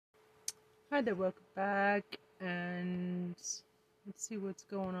Hi there, welcome back, and let's see what's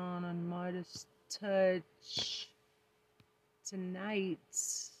going on Meidastouch tonight.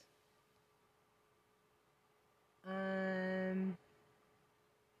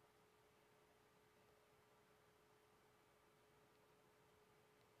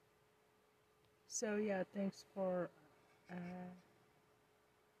 So yeah, thanks for, I'm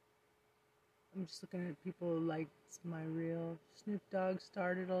just looking at people who liked my reel. Snoop Dogg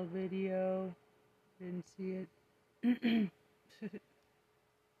started a video, didn't see it.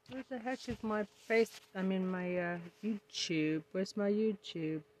 Where the heck is my my YouTube? Where's my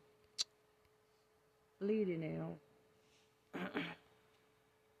YouTube? Bleeding out.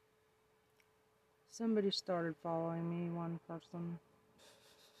 Somebody started following me, one person.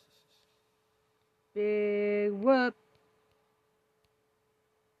 Big whoop.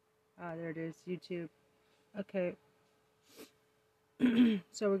 Ah, there it is, YouTube. Okay.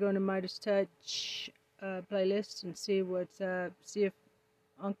 So we're going to Meidastouch playlist and see what's up. See if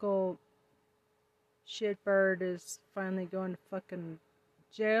Uncle Shitbird is finally going to fucking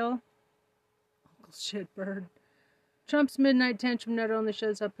jail. Uncle Shitbird. Trump's midnight tantrum not only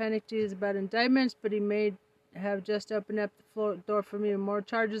shows how panicked he is about indictments, but he may have just opened up the door for even more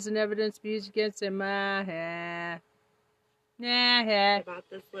charges and evidence be used against him. About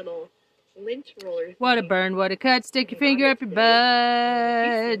this little lint roller thing. What a burn, what a cut. Stick your finger up your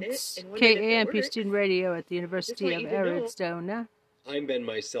butt. KAMP Student Radio at the University of Arizona. I'm Ben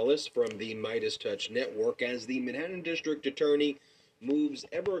Mycelis from the Meidastouch Network as the Manhattan District Attorney moves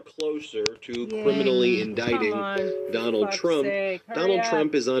ever closer to criminally indicting Donald Trump. Donald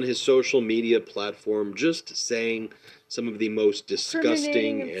Trump is on his social media platform just saying some of the most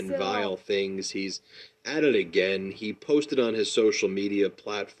disgusting and vile things. He's at it again. He posted on his social media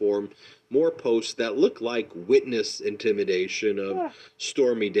platform more posts that look like witness intimidation of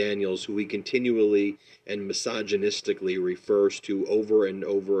Stormy Daniels, who he continually and misogynistically refers to over and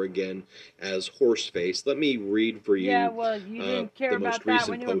over again as horseface. Let me read for you the most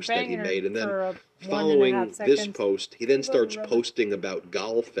recent post that he made, and then following this post, he then starts posting about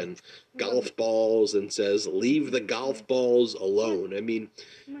golf and golf balls and says, "Leave the golf balls alone." I mean,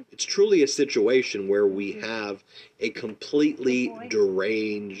 it's truly a situation where we have a completely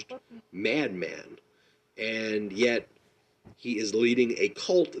deranged madman, and yet he is leading a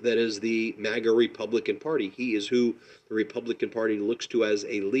cult that is the MAGA Republican Party. He is who the Republican Party looks to as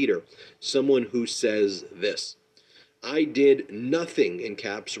a leader, someone who says this: "I did nothing," in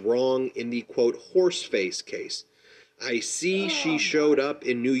caps, "wrong in the, quote, horseface case. I see she showed up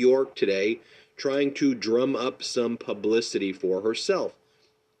in New York today trying to drum up some publicity for herself.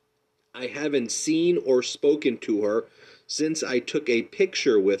 I haven't seen or spoken to her since I took a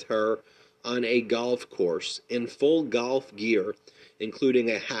picture with her on a golf course in full golf gear,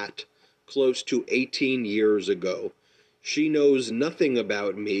 including a hat, close to 18 years ago. She knows nothing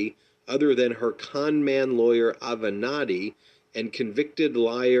about me other than her conman lawyer Avenatti and convicted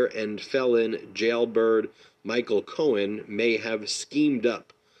liar and felon jailbird Michael Cohen may have schemed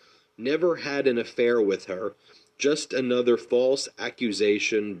up. Never had an affair with her, just another false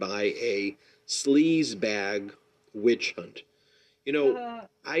accusation by a sleazebag witch hunt." You know,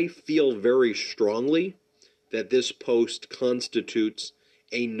 I feel very strongly that this post constitutes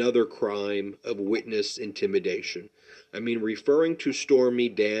another crime of witness intimidation. I mean, referring to Stormy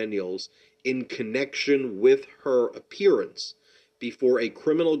Daniels in connection with her appearance before a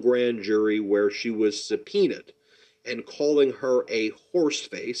criminal grand jury where she was subpoenaed and calling her a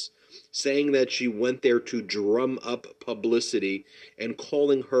horseface, saying that she went there to drum up publicity, and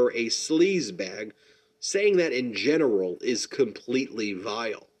calling her a sleazebag, saying that in general is completely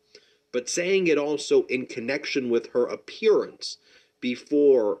vile. But saying it also in connection with her appearance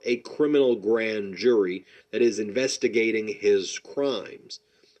before a criminal grand jury that is investigating his crimes,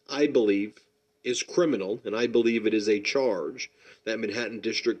 I believe is criminal, and I believe it is a charge that Manhattan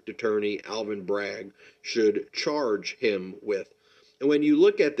District Attorney Alvin Bragg should charge him with. And when you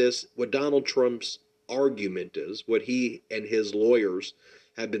look at this, what Donald Trump's argument is, what he and his lawyers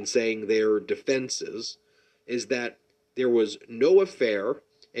have been saying their defenses, is that there was no affair,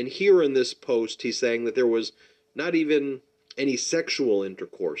 and here in this post he's saying that there was not even any sexual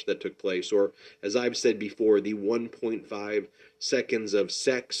intercourse that took place, or as I've said before, the 1.5 seconds of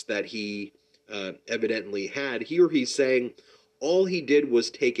sex that he evidently had. Here he's saying all he did was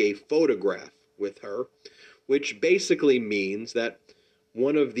take a photograph with her, which basically means that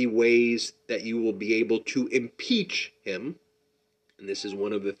one of the ways that you will be able to impeach him, and this is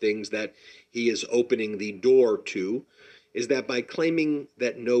one of the things that he is opening the door to, is that by claiming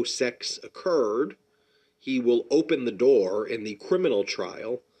that no sex occurred, he will open the door in the criminal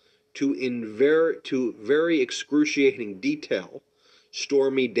trial to very excruciating detail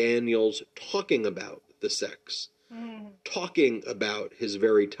Stormy Daniels talking about the sex, talking about his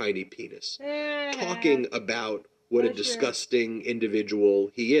very tiny penis, talking about what a disgusting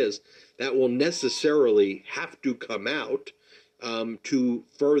individual he is. That will necessarily have to come out to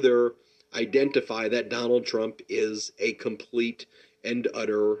further identify that Donald Trump is a complete and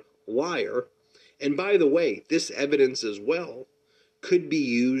utter liar. And by the way, this evidence as well could be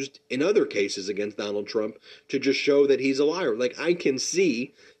used in other cases against Donald Trump to just show that he's a liar. Like, I can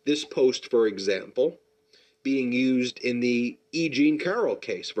see this post, for example, being used in the E. Jean Carroll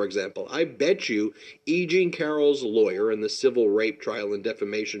case, for example. I bet you E. Jean Carroll's lawyer in the civil rape trial and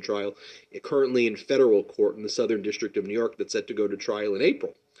defamation trial, currently in federal court in the Southern District of New York that's set to go to trial in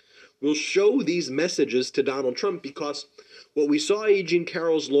April, will show these messages to Donald Trump, because what we saw E. Jean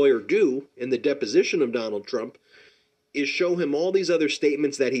Carroll's lawyer do in the deposition of Donald Trump is show him all these other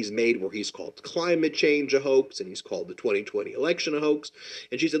statements that he's made where he's called climate change a hoax and he's called the 2020 election a hoax.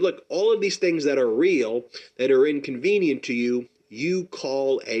 And she said, look, all of these things that are real, that are inconvenient to you, you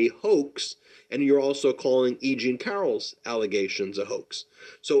call a hoax, and you're also calling E. Jean Carroll's allegations a hoax.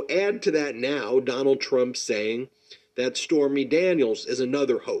 So add to that now Donald Trump saying that Stormy Daniels is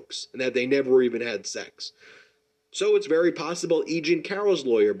another hoax and that they never even had sex. So it's very possible E. Jean Carroll's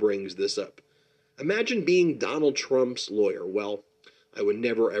lawyer brings this up. Imagine being Donald Trump's lawyer. Well, I would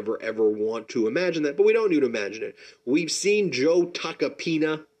never, ever, ever want to imagine that, but we don't need to imagine it. We've seen Joe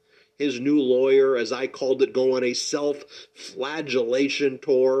Tacopina, his new lawyer, as I called it, go on a self-flagellation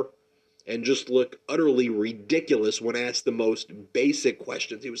tour and just look utterly ridiculous when asked the most basic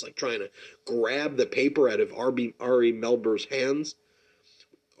questions. He was like trying to grab the paper out of Ari Melber's hands.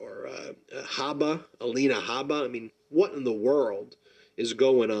 Or Alina Habba. I mean, what in the world is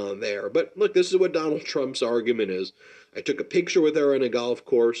going on there? But look, this is what Donald Trump's argument is. I took a picture with her on a golf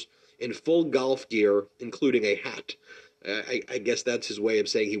course in full golf gear, including a hat. I guess that's his way of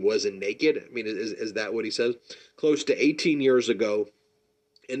saying he wasn't naked. I mean, is that what he says? Close to 18 years ago.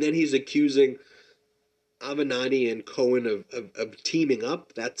 And then he's accusing Avenatti and Cohen of teaming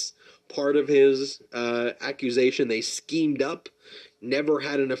up. That's part of his accusation. They schemed up, never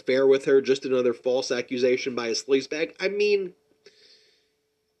had an affair with her, just another false accusation by a sleazebag. I mean,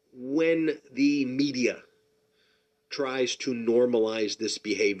 when the media tries to normalize this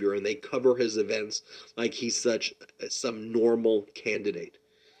behavior and they cover his events like he's some normal candidate,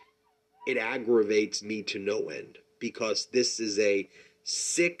 it aggravates me to no end, because this is a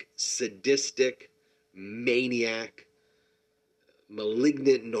sick, sadistic, maniac,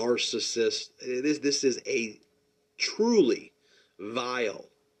 malignant narcissist. This is a truly vile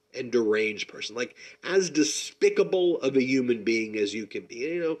and deranged person, like as despicable of a human being as you can be.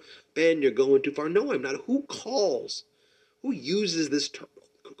 You know, Ben, you're going too far. No, I'm not. Who uses this term?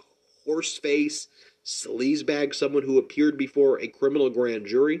 Horseface, sleazebag, someone who appeared before a criminal grand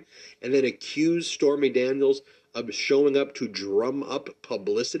jury and then accused Stormy Daniels of showing up to drum up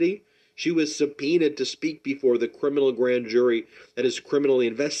publicity. She was subpoenaed to speak before the criminal grand jury that is criminally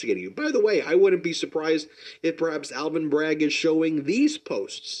investigating you. By the way, I wouldn't be surprised if perhaps Alvin Bragg is showing these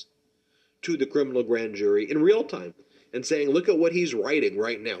posts to the criminal grand jury in real time and saying, look at what he's writing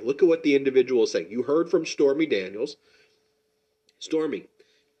right now. Look at what the individual is saying. You heard from Stormy Daniels. Stormy,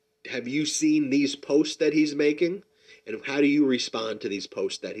 have you seen these posts that he's making? And how do you respond to these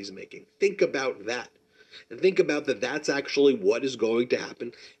posts that he's making? Think about that. And think about that that's actually what is going to happen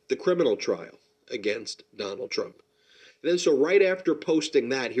at the criminal trial against Donald Trump. And then so right after posting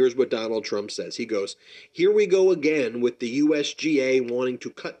that, here's what Donald Trump says. He goes, here we go again with the USGA wanting to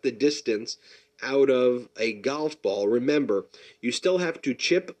cut the distance out of a golf ball. Remember, you still have to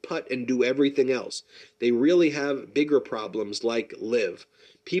chip, putt, and do everything else. They really have bigger problems like LIV.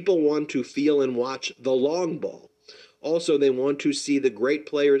 People want to feel and watch the long ball. Also, they want to see the great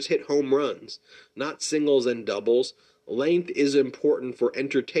players hit home runs, not singles and doubles. Length is important for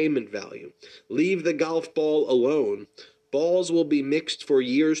entertainment value. Leave the golf ball alone. Balls will be mixed for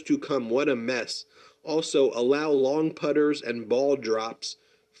years to come. What a mess. Also, allow long putters and ball drops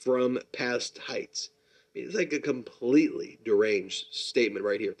from past heights. I mean, it's like a completely deranged statement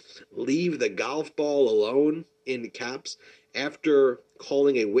right here. Leave the golf ball alone, in caps, after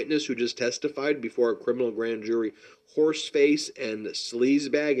calling a witness who just testified before a criminal grand jury horseface and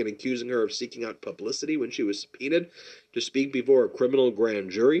sleazebag and accusing her of seeking out publicity when she was subpoenaed to speak before a criminal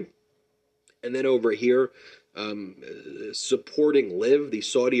grand jury. And then over here, supporting LIV, the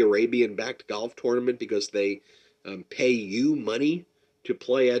Saudi Arabian-backed golf tournament, because they pay you money to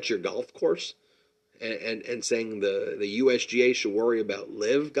play at your golf course, and saying the USGA should worry about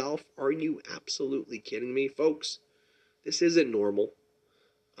LIV golf. Are you absolutely kidding me, folks? This isn't normal.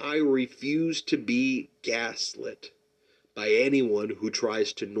 I refuse to be gaslit by anyone who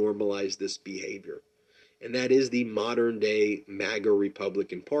tries to normalize this behavior. And that is the modern-day MAGA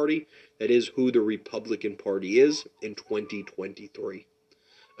Republican Party. That is who the Republican Party is in 2023.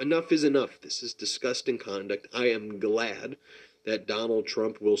 Enough is enough. This is disgusting conduct. I am glad that Donald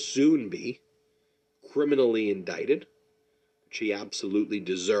Trump will soon be criminally indicted, which he absolutely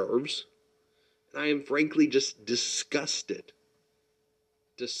deserves. And I am frankly just disgusted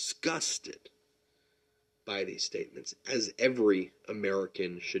by these statements, as every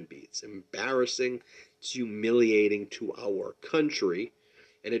American should be. It's embarrassing, it's humiliating to our country,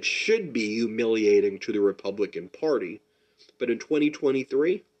 and it should be humiliating to the Republican Party. But in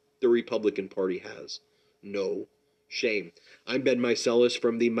 2023, the Republican Party has no shame. I'm Ben Meiselas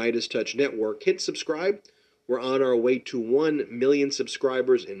from the Meidastouch Network. Hit subscribe. We're on our way to 1 million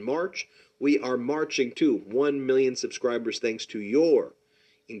subscribers in March. We are marching to 1 million subscribers thanks to your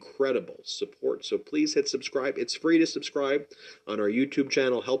incredible support. So please hit subscribe. It's free to subscribe on our YouTube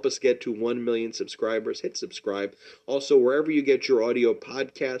channel. Help us get to 1 million subscribers. Hit subscribe. Also, wherever you get your audio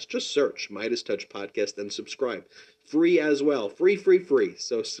podcast, just search Meidastouch Podcast and subscribe. Free as well. Free.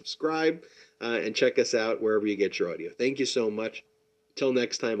 So subscribe and check us out wherever you get your audio. Thank you so much. Till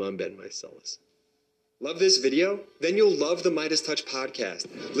next time, I'm Ben Meiselas. Love this video? Then you'll love the Meidastouch podcast.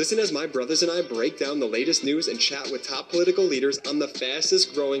 Listen as my brothers and I break down the latest news and chat with top political leaders on the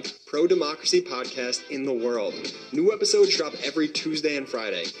fastest growing pro-democracy podcast in the world. New episodes drop every Tuesday and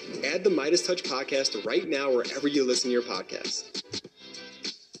Friday. Add the Meidastouch podcast right now wherever you listen to your podcasts.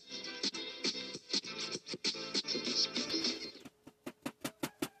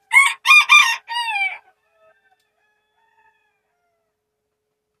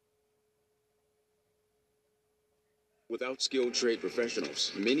 Without skilled trade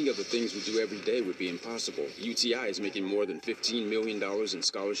professionals, many of the things we do every day would be impossible. UTI is making more than $15 million in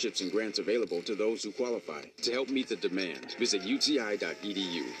scholarships and grants available to those who qualify. To help meet the demand, visit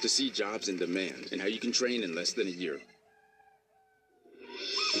uti.edu to see jobs in demand and how you can train in less than a year.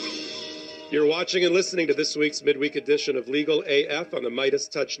 You're watching and listening to this week's midweek edition of Legal AF on the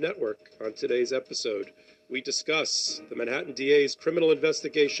Meidastouch Network. On today's episode, we discuss the Manhattan DA's criminal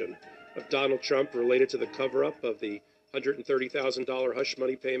investigation of Donald Trump related to the cover-up of the $130,000 hush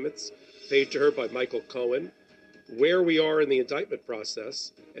money payments paid to her by Michael Cohen, where we are in the indictment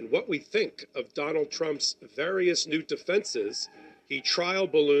process, and what we think of Donald Trump's various new defenses he trial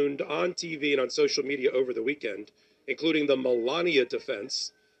ballooned on TV and on social media over the weekend, including the Melania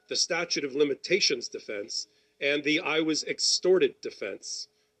defense, the statute of limitations defense, and the I was extorted defense.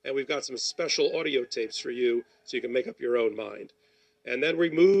 And we've got some special audio tapes for you so you can make up your own mind. And then we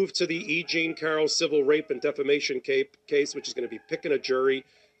move to the E. Jean Carroll civil rape and defamation case, which is going to be picking a jury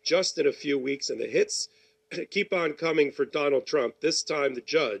just in a few weeks. And the hits keep on coming for Donald Trump. This time the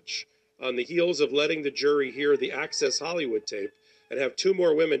judge, on the heels of letting the jury hear the Access Hollywood tape and have 2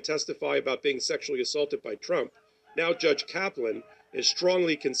 more women testify about being sexually assaulted by Trump, now Judge Kaplan is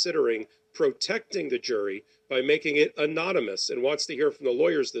strongly considering protecting the jury by making it anonymous and wants to hear from the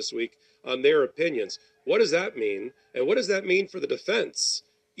lawyers this week on their opinions. What does that mean? And what does that mean for the defense,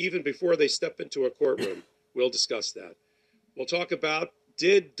 even before they step into a courtroom? We'll discuss that. We'll talk about,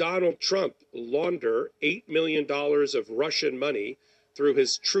 did Donald Trump launder $8 million of Russian money through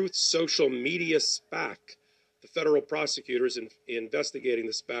his Truth Social Media SPAC? The federal prosecutors investigating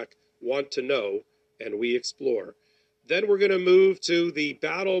the SPAC want to know, and we explore. Then we're going to move to the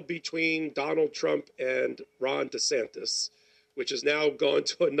battle between Donald Trump and Ron DeSantis, which has now gone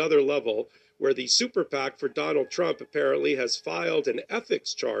to another level, where the super PAC for Donald Trump apparently has filed an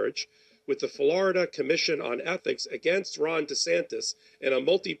ethics charge with the Florida Commission on Ethics against Ron DeSantis in a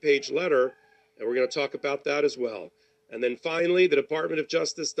multi-page letter, and we're going to talk about that as well. And then finally, the Department of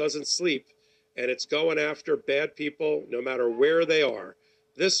Justice doesn't sleep, and it's going after bad people no matter where they are.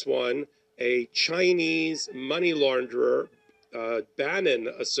 This one, a Chinese money launderer, Bannon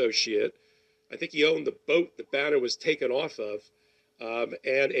associate, I think he owned the boat that Bannon was taken off of,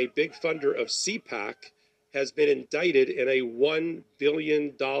 and a big funder of CPAC, has been indicted in a $1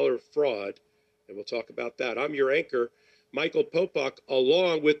 billion fraud. And we'll talk about that. I'm your anchor, Michael Popok,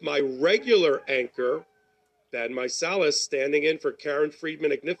 along with my regular anchor, Ben Meiselas, standing in for Karen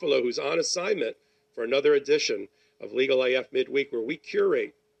Friedman-Agnifilo, who's on assignment for another edition of Legal AF Midweek, where we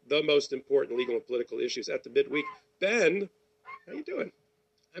curate the most important legal and political issues at the midweek. Ben, how you doing?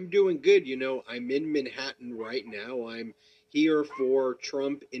 I'm doing good. You know, I'm in Manhattan right now. I'm here for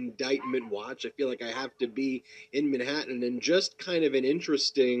Trump indictment watch. I feel like I have to be in Manhattan, and just kind of an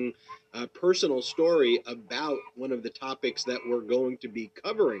interesting personal story about one of the topics that we're going to be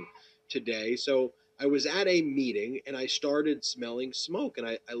covering today. So I was at a meeting and I started smelling smoke, and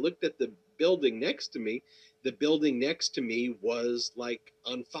I looked at the building next to me. The building next to me was like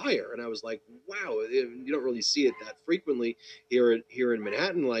on fire, and I was like, wow, you don't really see it that frequently here in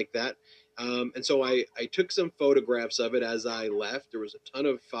Manhattan like that. And so I took some photographs of it as I left. There was a ton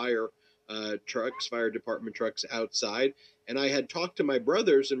of fire department trucks outside. And I had talked to my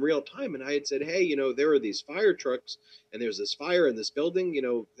brothers in real time, and I had said, hey, there are these fire trucks, and there's this fire in this building,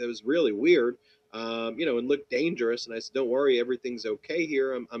 that was really weird, and looked dangerous. And I said, don't worry, everything's okay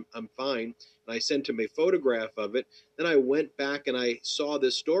here. I'm fine. And I sent him a photograph of it. Then I went back and I saw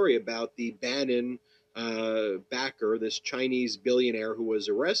this story about the Bannon backer, this Chinese billionaire who was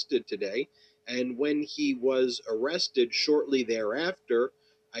arrested today. And when he was arrested shortly thereafter,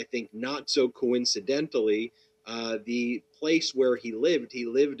 I think not so coincidentally, the place where he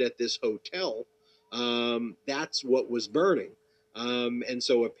lived at this hotel, that's what was burning. And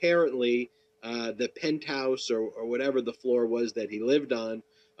so apparently the penthouse or whatever the floor was that he lived on,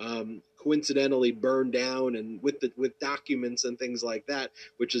 coincidentally burned down, and with documents and things like that,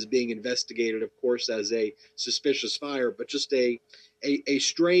 which is being investigated, of course, as a suspicious fire, but just a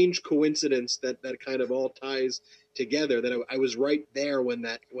strange coincidence that kind of all ties together, that I was right there when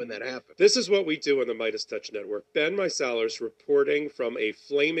that happened. This is what we do on the Meidastouch Network. Ben Meisaler's reporting from a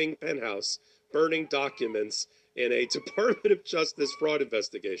flaming penthouse, burning documents in a Department of Justice fraud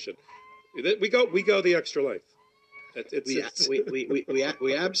investigation. We go the extra length.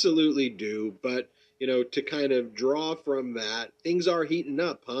 We absolutely do, but to kind of draw from that, things are heating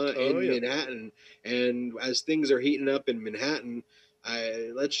up, in Manhattan, and as things are heating up in Manhattan,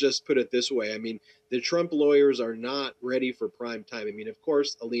 let's just put it this way. I mean, the Trump lawyers are not ready for prime time. I mean, of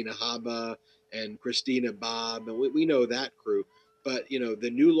course, Alina Habba and Christina Bobb, and we know that crew. But,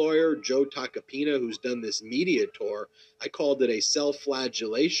 the new lawyer, Joe Tacopina, who's done this media tour, I called it a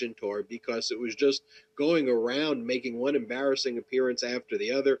self-flagellation tour because it was just going around making one embarrassing appearance after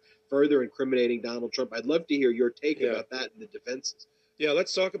the other, further incriminating Donald Trump. I'd love to hear your take about that and the defenses. Yeah,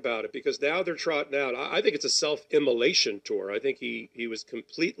 let's talk about it, because now they're trotting out. I think it's a self-immolation tour. I think he was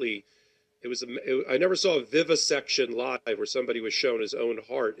completely... I never saw a vivisection live where somebody was shown his own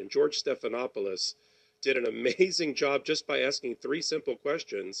heart, and George Stephanopoulos did an amazing job just by asking three simple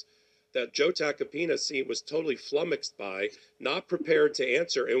questions that Joe Tacopina was totally flummoxed by, not prepared to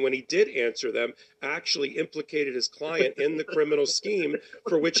answer, and when he did answer them, actually implicated his client in the criminal scheme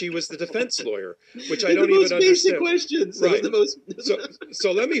for which he was the defense lawyer, which I don't even understand. The most basic questions. Right.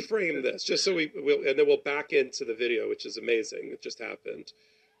 So let me frame this, just so and then we'll back into the video, which is amazing. It just happened.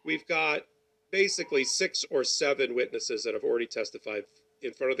 We've got basically 6 or 7 witnesses that have already testified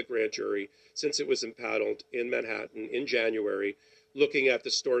in front of the grand jury since it was impaneled in Manhattan in January, looking at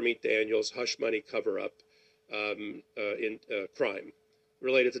the Stormy Daniels hush money cover-up in crime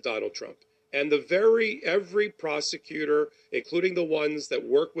related to Donald Trump. And every prosecutor, including the ones that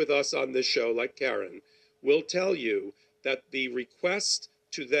work with us on this show, like Karen, will tell you that the request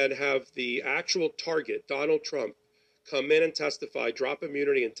to then have the actual target, Donald Trump, come in and testify, drop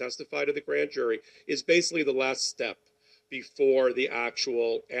immunity and testify to the grand jury is basically the last step before the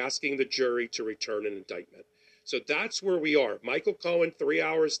actual asking the jury to return an indictment. So that's where we are. Michael Cohen, 3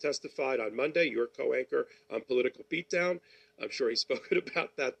 hours testified on Monday, your co-anchor on Political Beatdown. I'm sure he's spoken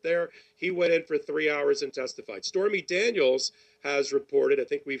about that there. He went in for 3 hours and testified. Stormy Daniels has reported, I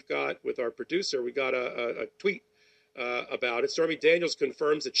think we've got, with our producer, we got a tweet about it. Stormy Daniels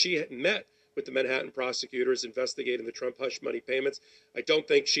confirms that she met with the Manhattan prosecutors investigating the Trump hush money payments. I don't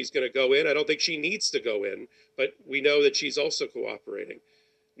think she's going to go in. I don't think she needs to go in, but we know that she's also cooperating.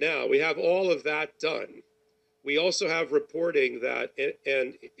 Now, we have all of that done. We also have reporting that,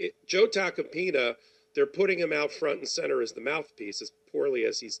 Joe Tacopina, they're putting him out front and center as the mouthpiece, as poorly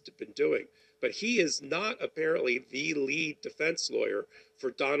as he's been doing. But he is not apparently the lead defense lawyer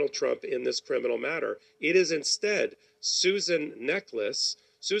for Donald Trump in this criminal matter. It is instead Susan Necklace.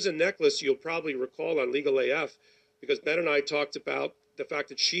 Susan Necklace, you'll probably recall on Legal AF, because Ben and I talked about the fact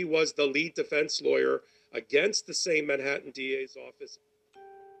that she was the lead defense lawyer against the same Manhattan DA's office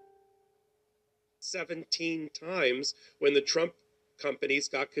 17 times when the Trump companies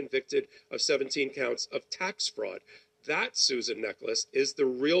got convicted of 17 counts of tax fraud. That Susan Necklace is the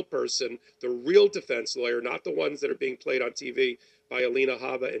real person, the real defense lawyer, not the ones that are being played on TV by Alina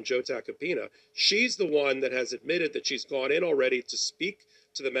Habba and Joe Tacopina. She's the one that has admitted that she's gone in already to speak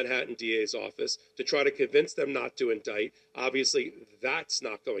to the Manhattan DA's office to try to convince them not to indict. Obviously, that's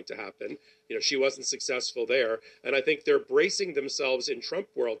not going to happen. She wasn't successful there. And I think they're bracing themselves in Trump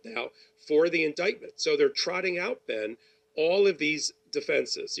world now for the indictment. So they're trotting out, Ben, all of these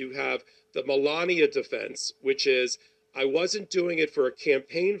defenses. You have the Melania defense, which is I wasn't doing it for a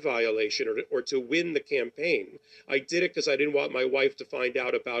campaign violation or to win the campaign. I did it because I didn't want my wife to find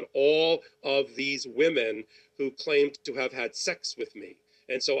out about all of these women who claimed to have had sex with me.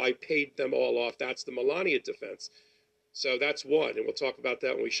 And so I paid them all off. That's the Melania defense. So that's one, and we'll talk about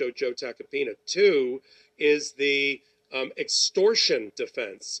that when we show Joe Tacopina. Two is the extortion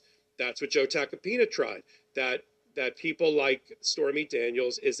defense. That's what Joe Tacopina tried, that people like Stormy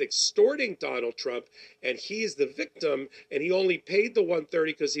Daniels is extorting Donald Trump, and he is the victim, and he only paid the $130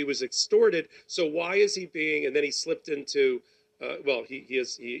 because he was extorted. So why is he being? And then he slipped into, he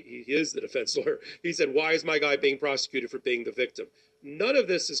is the defense lawyer. He said, "Why is my guy being prosecuted for being the victim?" None of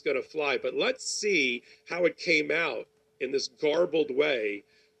this is going to fly, but let's see how it came out in this garbled way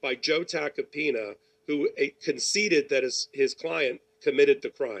by Joe Tacopina, who conceded that his client committed the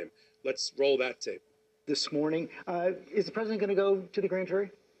crime. Let's roll that tape. This morning, is the president going to go to the grand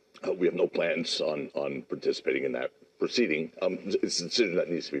jury? We have no plans on participating in that proceeding. It's a decision that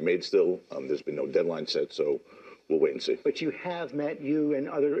needs to be made still. There's been no deadline set, so we'll wait and see. But you and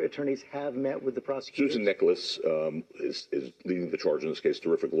other attorneys have met with the prosecutors? Susan Nicholas is leading the charge in this case,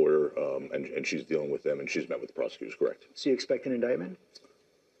 terrific lawyer, and she's dealing with them, and she's met with the prosecutors, correct. So you expect an indictment?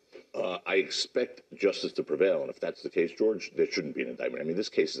 I expect justice to prevail, and if that's the case, George, there shouldn't be an indictment. I mean, this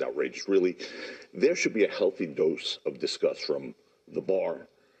case is outrageous, really. There should be a healthy dose of disgust from the bar,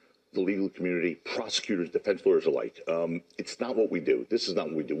 the legal community, prosecutors, defense lawyers alike. It's not what we do. This is not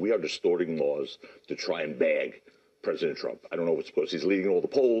what we do. We are distorting laws to try and bag President Trump. I don't know if it's because he's leading all the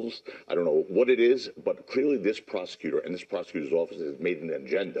polls. I don't know what it is, but clearly this prosecutor and this prosecutor's office has made an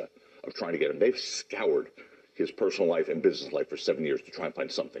agenda of trying to get him. They've scoured his personal life and business life for 7 years to try and find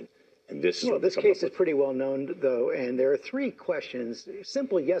something. And this case is pretty well known, though, and there are three questions,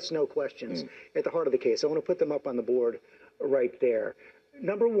 simple yes/no questions at the heart of the case. I want to put them up on the board right there.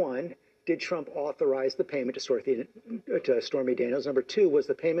 Number one, did Trump authorize the payment to Stormy Daniels? Number two, was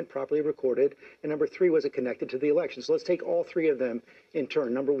the payment properly recorded? And number three, was it connected to the election? So let's take all three of them in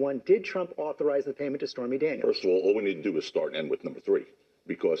turn. Number one, did Trump authorize the payment to Stormy Daniels? First of all we need to do is start and end with number three,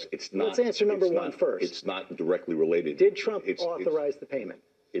 because it's not. Let's answer number one first. It's not directly related. Did Trump authorize the payment?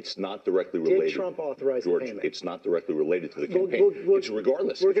 It's not directly related. Did Trump authorize the payment? It's not directly related to the campaign. It's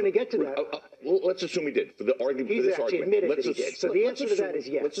regardless. We're going to get to that. Well, let's assume he did. For the argument, He's actually admitted that he did. So the answer to that is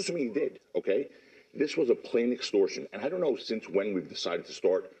yes. Let's assume he did. Okay, this was a plain extortion, and I don't know since when we've decided to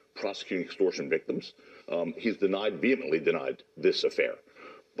start prosecuting extortion victims. He's vehemently denied this affair,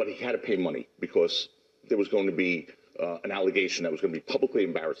 but he had to pay money because there was going to be an allegation that was going to be publicly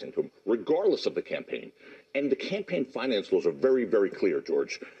embarrassing to him, regardless of the campaign. And the campaign finance laws are very, very clear,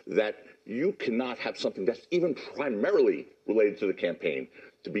 George, that you cannot have something that's even primarily related to the campaign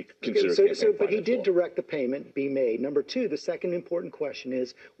to be considered campaign finance. But he did direct the payment be made. Number two, the second important question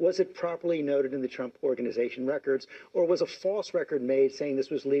is, was it properly noted in the Trump Organization records, or was a false record made saying this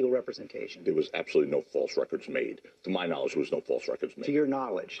was legal representation? There was absolutely no false records made. To my knowledge, there was no false records made. To your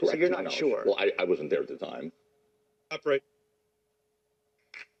knowledge? Correct, so you're not sure? Well, I wasn't there at the time. Upright.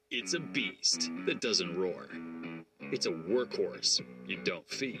 It's a beast that doesn't roar. It's a workhorse you don't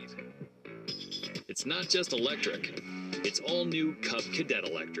feed. It's not just electric. It's all new Cub Cadet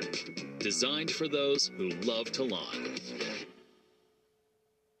Electric, designed for those who love to lawn.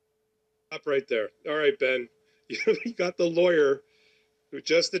 Up right there. All right, Ben. You got the lawyer who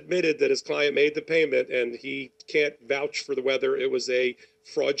just admitted that his client made the payment, and he can't vouch for whether it was a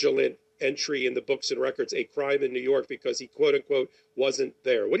fraudulent entry in the books and records, a crime in New York, because he, quote unquote, wasn't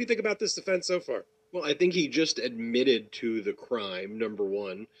there. What do you think about this defense so far? Well, I think he just admitted to the crime, number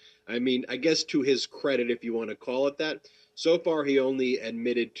one. I mean, I guess to his credit, if you want to call it that, so far he only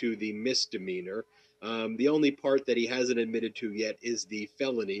admitted to the misdemeanor. The only part that he hasn't admitted to yet is the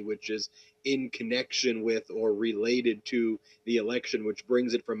felony, which is in connection with or related to the election, which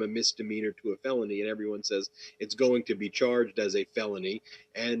brings it from a misdemeanor to a felony. And everyone says it's going to be charged as a felony.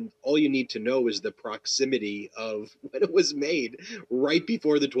 And all you need to know is the proximity of when it was made right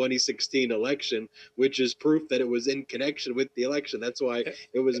before the 2016 election, which is proof that it was in connection with the election. That's why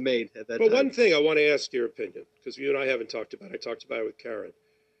it was made at that time. But one thing I want to ask your opinion, because you and I haven't talked about it. I talked about it with Karen.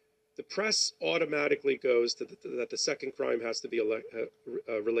 The press automatically goes to that the second crime has to be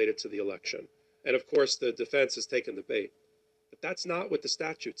related to the election. And, of course, the defense has taken the bait. But that's not what the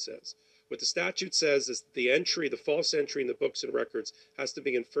statute says. What the statute says is the false entry in the books and records has to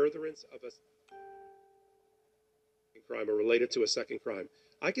be in furtherance of a crime or related to a second crime.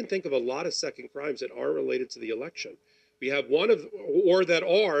 I can think of a lot of second crimes that are related to the election. We have or that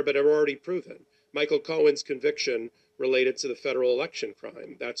are, but are already proven. Michael Cohen's conviction related to the federal election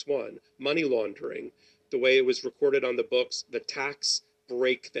crime. That's one. Money laundering, the way it was recorded on the books, the tax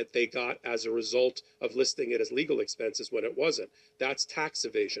break that they got as a result of listing it as legal expenses when it wasn't. That's tax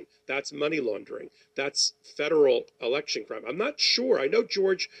evasion. That's money laundering. That's federal election crime. I'm not sure. I know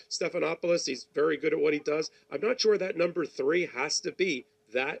George Stephanopoulos, he's very good at what he does. I'm not sure that number 3 has to be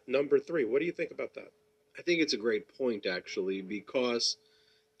that number 3. What do you think about that? I think it's a great point, actually, because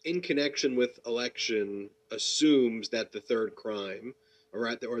in connection with election assumes that the third crime,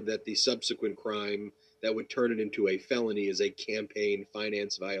 or that the subsequent crime that would turn it into a felony is a campaign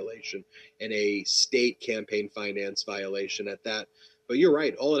finance violation, and a state campaign finance violation at that. But you're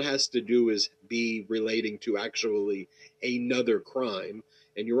right. All it has to do is be relating to actually another crime.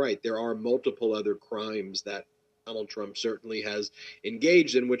 And you're right. There are multiple other crimes that Donald Trump certainly has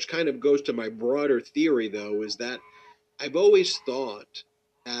engaged in, which kind of goes to my broader theory, though, is that I've always thought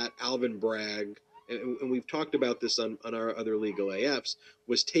that Alvin Bragg, and we've talked about this on our other legal AFs,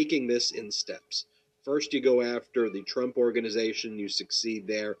 was taking this in steps. First, you go after the Trump organization, you succeed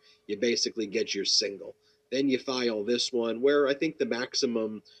there, you basically get your single. Then you file this one, where I think the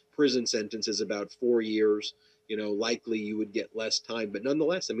maximum prison sentence is about 4 years. You know, likely you would get less time, but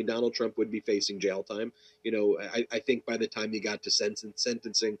nonetheless, I mean, Donald Trump would be facing jail time. You know, I think by the time you got to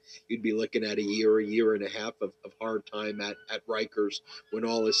sentencing, you'd be looking at a year and a half of hard time at Rikers when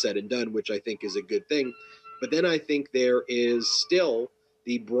all is said and done, which I think is a good thing. But then I think there is still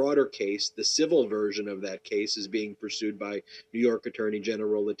the broader case. The civil version of that case is being pursued by New York Attorney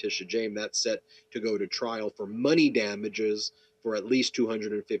General Letitia James. That's set to go to trial for money damages for at least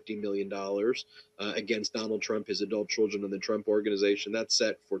 $250 million against Donald Trump, his adult children, and the Trump Organization. That's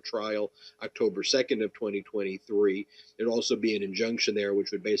set for trial October 2nd of 2023. There'd also be an injunction there,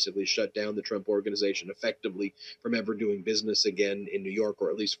 which would basically shut down the Trump Organization effectively from ever doing business again in New York,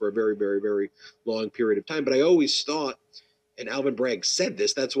 or at least for a very, very, very long period of time. But I always thought, and Alvin Bragg said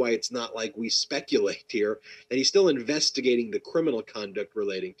this, that's why it's not like we speculate here, that he's still investigating the criminal conduct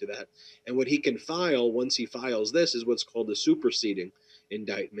relating to that. And what he can file once he files this is what's called a superseding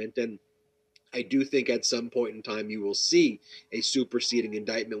indictment. And I do think at some point in time you will see a superseding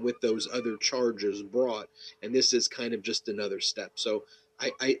indictment with those other charges brought. And this is kind of just another step. So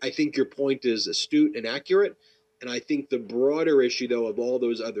I think your point is astute and accurate. And I think the broader issue, though, of all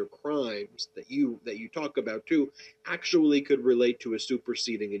those other crimes that you talk about, too, actually could relate to a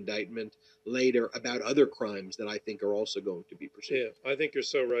superseding indictment later about other crimes that I think are also going to be pursued. Yeah, I think you're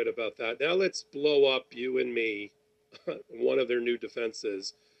so right about that. Now let's blow up, you and me, one of their new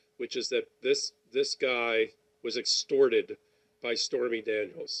defenses, which is that this guy was extorted by Stormy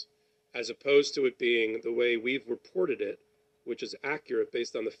Daniels, as opposed to it being the way we've reported it, which is accurate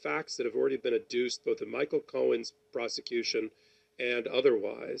based on the facts that have already been adduced both in Michael Cohen's prosecution and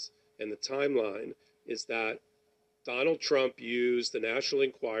otherwise. And the timeline is that Donald Trump used the National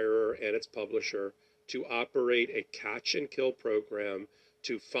Enquirer and its publisher to operate a catch-and-kill program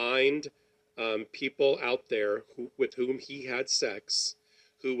to find people out there with whom he had sex,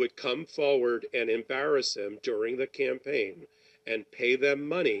 who would come forward and embarrass him during the campaign and pay them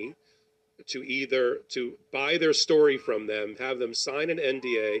money to buy their story from them, have them sign an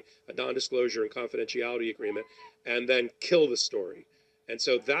NDA, a non-disclosure and confidentiality agreement, and then kill the story. And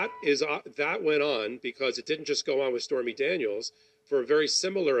so that went on because it didn't just go on with Stormy Daniels for a very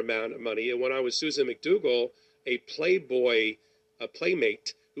similar amount of money. And when I was Susan McDougal, a Playboy, a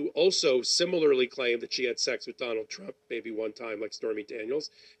playmate, who also similarly claimed that she had sex with Donald Trump, maybe one time like Stormy Daniels,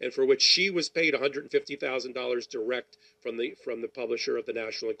 and for which she was paid $150,000 direct from the publisher of the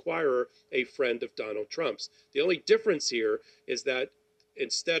National Enquirer, a friend of Donald Trump's. The only difference here is that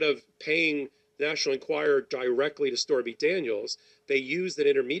instead of paying the National Enquirer directly to Stormy Daniels, they used an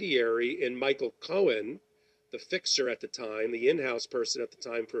intermediary in Michael Cohen, the fixer at the time, the in-house person at the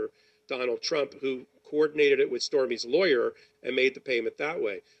time for Donald Trump, who coordinated it with Stormy's lawyer and made the payment that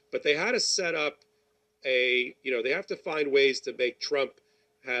way. But they had to set up they have to find ways to make Trump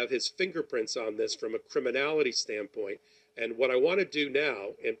have his fingerprints on this from a criminality standpoint. And what I want to do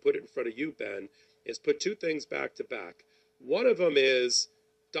now, and put it in front of you, Ben, is put two things back to back. One of them is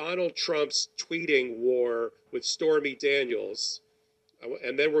Donald Trump's tweeting war with Stormy Daniels.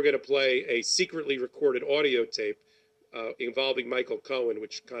 And then we're going to play a secretly recorded audio tape involving Michael Cohen,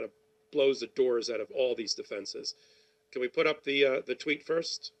 which kind of blows the doors out of all these defenses. Can we put up the tweet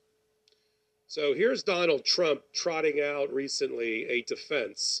first? So here's Donald Trump trotting out recently a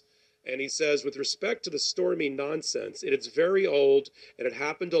defense. And he says, with respect to the Stormy nonsense, it is very old and it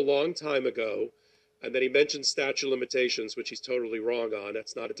happened a long time ago. And then he mentions statute of limitations, which he's totally wrong on.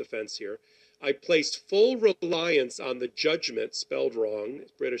 That's not a defense here. I placed full reliance on the judgment, spelled wrong,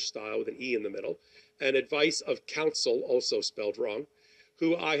 British style with an E in the middle, and advice of counsel, also spelled wrong,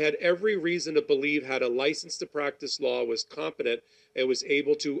 who I had every reason to believe had a license to practice law, was competent, and was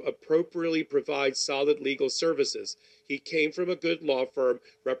able to appropriately provide solid legal services. He came from a good law firm,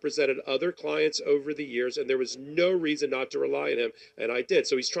 represented other clients over the years, and there was no reason not to rely on him, and I did.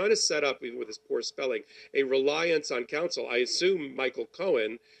 So he's trying to set up, even with his poor spelling, a reliance on counsel. I assume Michael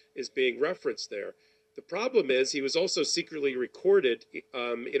Cohen is being referenced there. The problem is he was also secretly recorded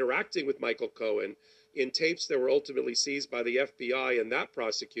interacting with Michael Cohen in tapes that were ultimately seized by the FBI in that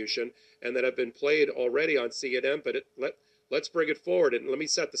prosecution and that have been played already on CNN. But let's bring it forward and let me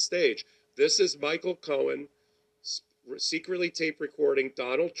set the stage. This is Michael Cohen secretly tape recording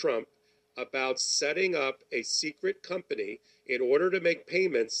Donald Trump about setting up a secret company in order to make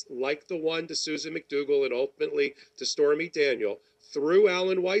payments like the one to Susan McDougal and ultimately to Stormy Daniel through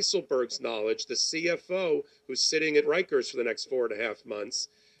Alan Weisselberg's knowledge, the CFO who's sitting at Rikers for the next 4.5 months,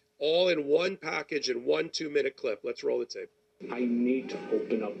 all in one package in one 2-minute clip. Let's roll the tape. I need to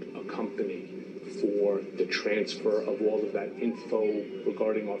open up a company for the transfer of all of that info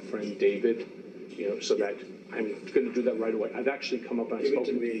regarding our friend David, so that I'm going to do that right away. I've actually come up and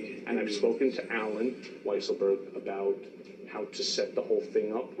I've spoken to Alan Weisselberg about how to set the whole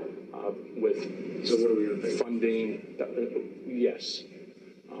thing up with so what are we going to pay? Funding. Yes,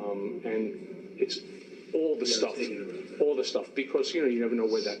 and it's all the stuff, because you never know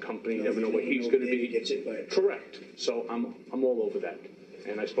where that company, you never know where he's going to be. Correct. So I'm all over that,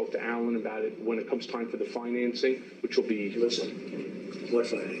 and I spoke to Alan about it when it comes time for the financing, which will be. Listen, what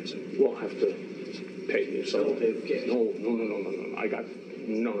financing? We'll have to pay you. So don't pay the cash. No. I got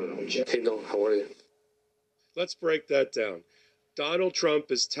no. Hey, no. How are you? Let's break that down. Donald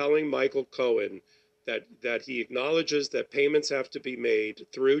Trump is telling Michael Cohen that he acknowledges that payments have to be made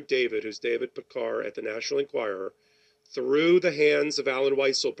through David, who's David Picard at the National Enquirer, through the hands of Alan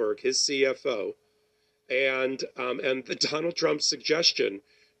Weisselberg, his CFO, and the Donald Trump suggestion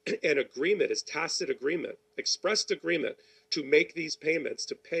and agreement, his tacit agreement, expressed agreement to make these payments,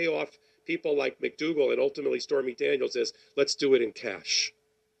 to pay off people like McDougal and ultimately Stormy Daniels is, let's do it in cash.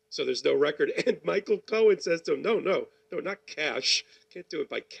 So there's no record. And Michael Cohen says to him, no, not cash. Can't do it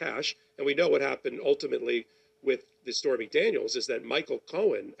by cash. And we know what happened ultimately with the Stormy Daniels is that Michael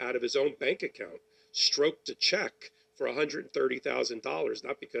Cohen, out of his own bank account, stroked a check for $130,000,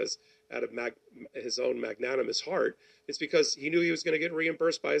 not because out of his own magnanimous heart. It's because he knew he was going to get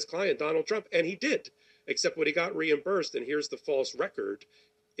reimbursed by his client, Donald Trump, and he did. Except when he got reimbursed, and here's the false record,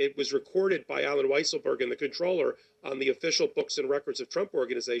 it was recorded by Alan Weisselberg and the controller on the official books and records of Trump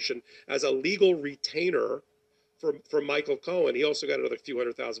Organization as a legal retainer for Michael Cohen. He also got another few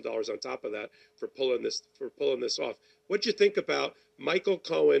 $100,000 on top of that for pulling this off. What'd you think about Michael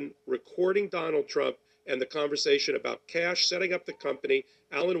Cohen recording Donald Trump and the conversation about cash, setting up the company,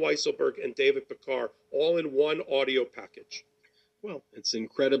 Alan Weisselberg and David Picard, all in one audio package? Well, it's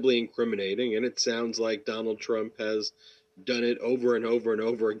incredibly incriminating, and it sounds like Donald Trump has done it over and over and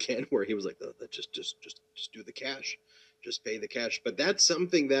over again, where he was like, just do the cash, just pay the cash. But that's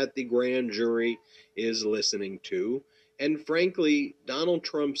something that the grand jury is listening to. And frankly, Donald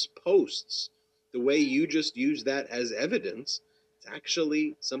Trump's posts, the way you just use that as evidence, it's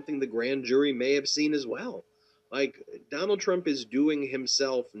actually something the grand jury may have seen as well. Like, Donald Trump is doing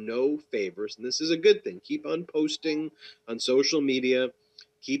himself no favors, and this is a good thing. Keep on posting on social media.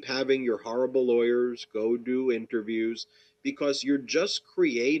 Keep having your horrible lawyers go do interviews, because you're just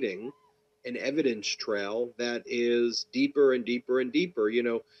creating an evidence trail that is deeper and deeper and deeper.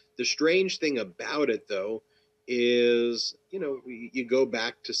 The strange thing about it, though, is, you go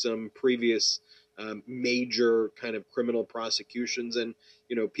back to some previous major kind of criminal prosecutions and,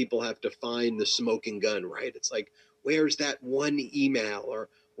 people have to find the smoking gun, right? It's like, where's that one email or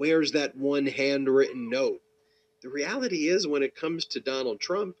where's that one handwritten note? The reality is, when it comes to Donald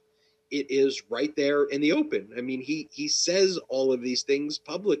Trump, it is right there in the open. I mean, he says all of these things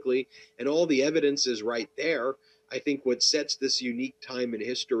publicly, and all the evidence is right there. I think what sets this unique time in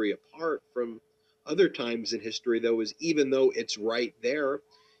history apart from other times in history, though, is even though it's right there,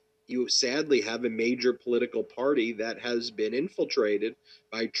 you sadly have a major political party that has been infiltrated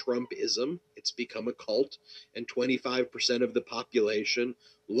by Trumpism. It's become a cult, and 25% of the population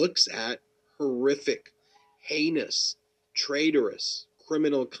looks at horrific, heinous, traitorous,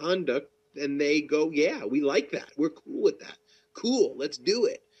 criminal conduct, and they go, yeah, we like that. We're cool with that. Cool, let's do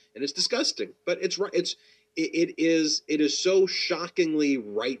it. And it's disgusting, but it's right. It is so shockingly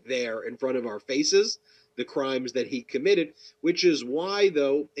right there in front of our faces, the crimes that he committed, which is why,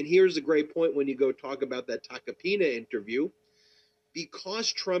 though, and here's a great point when you go talk about that Tacopina interview, because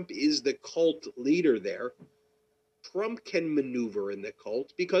Trump is the cult leader there, Trump can maneuver in the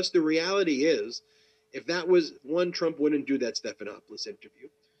cult, because the reality is, If that was one, Trump wouldn't do that Stephanopoulos interview.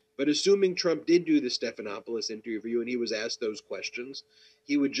 But assuming Trump did do the Stephanopoulos interview and he was asked those questions,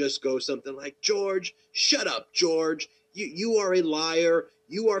 he would just go something like, George, shut up, George. You are a liar.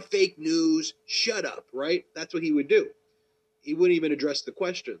 You are fake news. Shut up, right? That's what he would do. He wouldn't even address the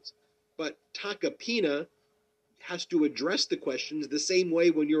questions. But Tacopina has to address the questions the same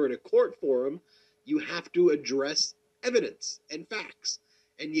way when you're in a court forum. You have to address evidence and facts.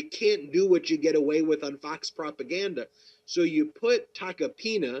 And you can't do what you get away with on Fox propaganda. So you put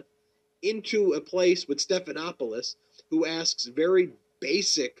Tacopina into a place with Stephanopoulos, who asks very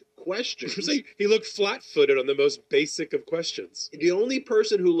basic questions. He looked flat-footed on the most basic of questions. The only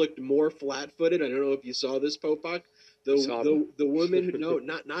person who looked more flat-footed, I don't know if you saw this, Popak, the woman, no,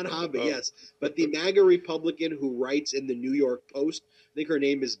 not Haba, yes, but the MAGA Republican who writes in the New York Post. I think her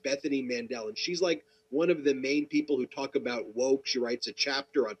name is Bethany Mandel, and she's like one of the main people who talk about woke. She writes a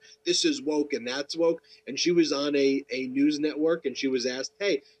chapter on this is woke and that's woke, and she was on a news network, and she was asked,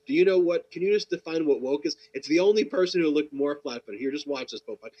 hey, do you know what, can you just define what woke is? It's the only person who looked more flat-footed. Here, just watch this,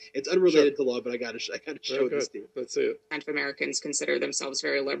 Popak. It's unrelated to law, but I gotta show this to you. Let's see it. Of Americans consider themselves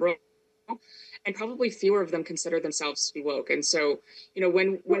very liberal, and probably fewer of them consider themselves to be woke. And so,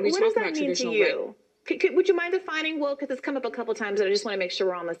 when we talk about traditional, what does that mean to you? Would you mind defining woke? Because it's come up a couple times, and I just want to make sure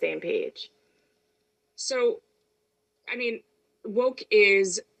we're on the same page. So, I mean, woke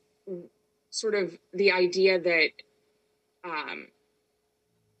is sort of the idea that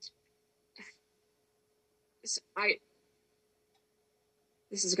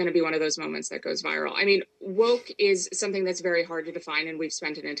this is going to be one of those moments that goes viral. I mean, woke is something that's very hard to define, and we've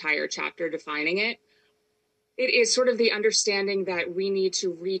spent an entire chapter defining it. It is sort of the understanding that we need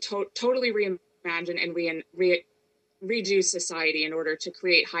to totally reimagine and redo society in order to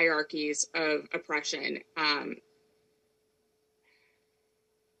create hierarchies of oppression.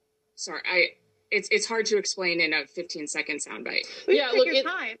 It's hard to explain in a 15-second soundbite. Yeah, look,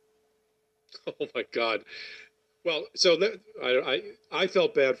 time. Oh my God. Well, so I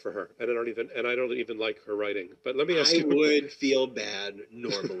felt bad for her, and I don't even like her writing. But let me ask you. I would feel bad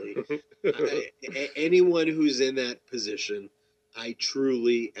normally. Anyone who's in that position, I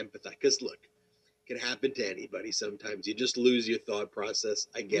truly empathize. Because look, it can happen to anybody sometimes. You just lose your thought process.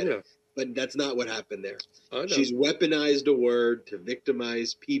 I get it. But that's not what happened there. She's weaponized a word to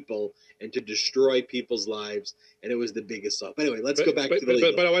victimize people and to destroy people's lives, and it was the biggest assault. But anyway, let's go back to the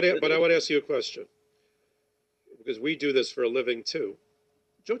legal. But I want to ask you a question, because we do this for a living too.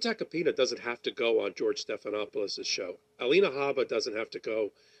 Joe Tacopina doesn't have to go on George Stephanopoulos' show. Alina Habba doesn't have to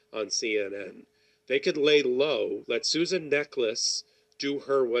go on CNN. They could lay low, let Susan Necklace do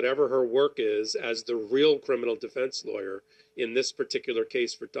her whatever her work is as the real criminal defense lawyer in this particular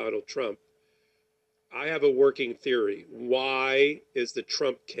case for Donald Trump. I have a working theory. Why is the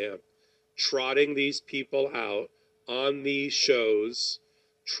Trump camp trotting these people out on these shows,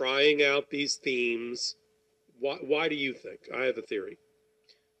 trying out these themes? Why do you think? I have a theory.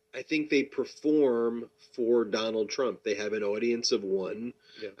 I think they perform for Donald Trump. They have an audience of one.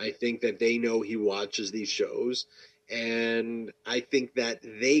 Yeah. I think that they know he watches these shows. And I think that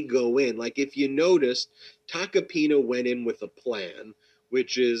they go in. Like, if you noticed, Tacopina went in with a plan,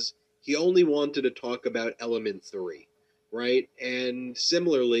 which is he only wanted to talk about element 3, right? And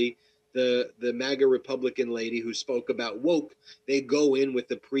similarly, the MAGA Republican lady who spoke about woke, they go in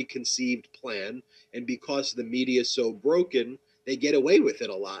with a preconceived plan. And because the media is so broken, they get away with it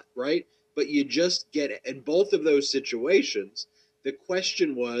a lot, right? But you just get, in both of those situations, the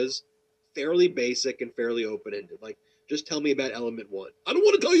question was fairly basic and fairly open-ended. Like, just tell me about element 1. I don't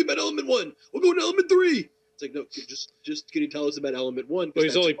want to tell you about element 1. We'll go to element 3. It's like, no, just can you tell us about element 1? Well,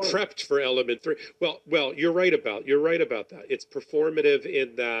 he's only prepped for element 3. Well, you're right about that. It's performative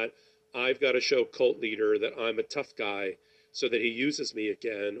in that I've got to show cult leader that I'm a tough guy so that he uses me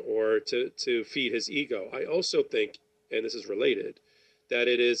again, or to feed his ego. I also think, and this is related, that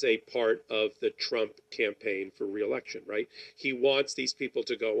it is a part of the Trump campaign for re-election, right? He wants these people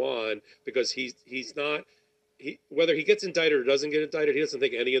to go on because he's not, whether he gets indicted or doesn't get indicted, he doesn't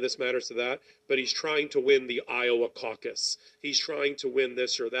think any of this matters to that, but he's trying to win the Iowa caucus. He's trying to win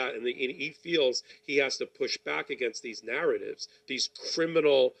this or that, and he feels he has to push back against these narratives, these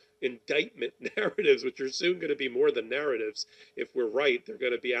criminal indictment narratives, which are soon going to be more than narratives. If we're right, they're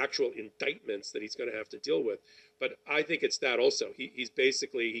going to be actual indictments that he's going to have to deal with. But I think it's that also. He's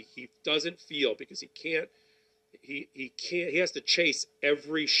basically, he doesn't feel, because he has to chase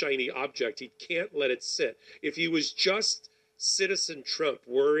every shiny object. He can't let it sit. If he was just citizen Trump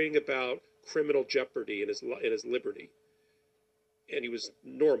worrying about criminal jeopardy in his liberty, and he was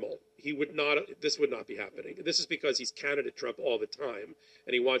normal, this would not be happening. This is because he's candidate Trump all the time,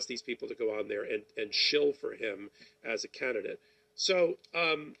 and he wants these people to go on there and shill for him as a candidate. So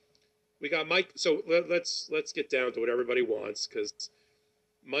we got Mike. So let's get down to what everybody wants, because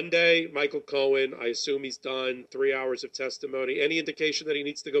Monday, Michael Cohen, I assume he's done 3 hours of testimony. Any indication that he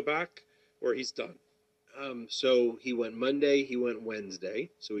needs to go back, or he's done? So he went Monday, he went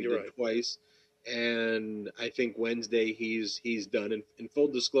Wednesday, so he You're did right. twice. And I think Wednesday he's done. And in full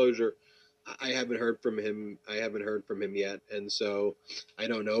disclosure, I haven't heard from him. Yet, and so I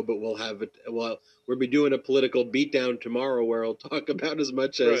don't know. But we'll have it. Well, we'll be doing a political beatdown tomorrow, where he'll talk about as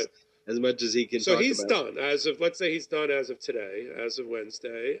much as he can. So talk he's about. done let's say he's done as of today, as of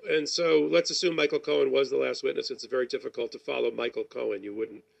Wednesday. And so let's assume Michael Cohen was the last witness. It's very difficult to follow Michael Cohen. You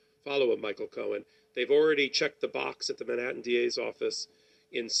wouldn't follow a Michael Cohen. They've already checked the box at the Manhattan DA's office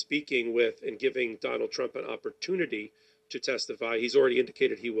in speaking with and giving Donald Trump an opportunity to testify. He's already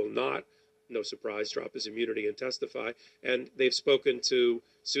indicated he will not, no surprise, drop his immunity and testify. And they've spoken to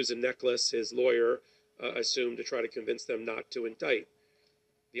Susan Necklace, his lawyer, assumed to try to convince them not to indict.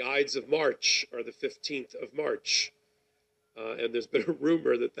 The Ides of March are the 15th of March. And there's been a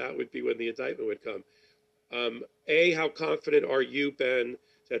rumor that would be when the indictment would come. How confident are you, Ben,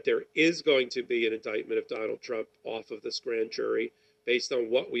 that there is going to be an indictment of Donald Trump off of this grand jury, based on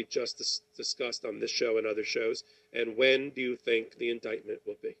what we've just discussed on this show and other shows? And when do you think the indictment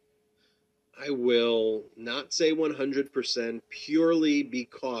will be? I will not say 100%, purely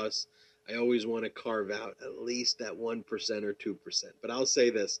because I always want to carve out at least that 1% or 2%. But I'll say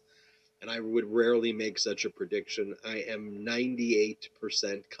this, and I would rarely make such a prediction. I am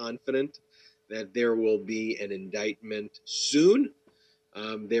 98% confident that there will be an indictment soon.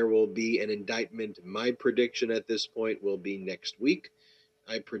 There will be an indictment. My prediction at this point will be next week.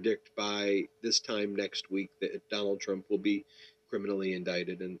 I predict by this time next week that Donald Trump will be criminally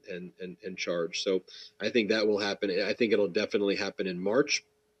indicted and charged. So I think that will happen. I think it'll definitely happen in March.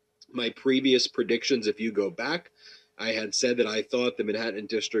 My previous predictions, if you go back, I had said that I thought the Manhattan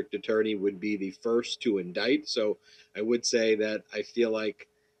District Attorney would be the first to indict. So I would say that I feel like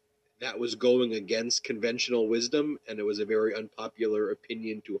that was going against conventional wisdom, and it was a very unpopular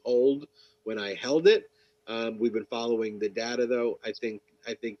opinion to hold when I held it. We've been following the data, though. I think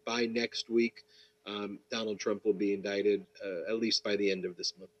by next week, Donald Trump will be indicted, at least by the end of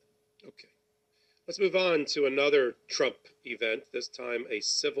this month. Okay. Let's move on to another Trump event, this time a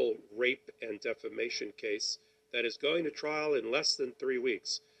civil rape and defamation case that is going to trial in less than 3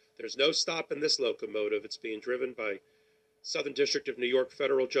 weeks. There's no stopping this locomotive. It's being driven by Southern District of New York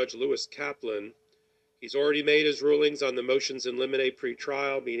Federal Judge Lewis Kaplan. He's already made his rulings on the motions in limine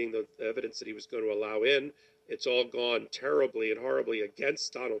pre-trial, meaning the evidence that he was going to allow in. It's all gone terribly and horribly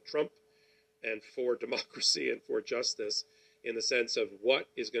against Donald Trump and for democracy and for justice, in the sense of what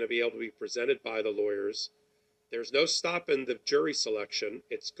is going to be able to be presented by the lawyers. There's no stopping the jury selection.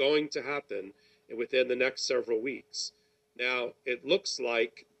 It's going to happen within the next several weeks. Now, it looks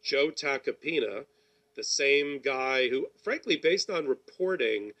like Joe Tacopina, the same guy who, frankly, based on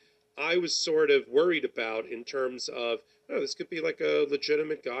reporting, I was sort of worried about in terms of, this could be like a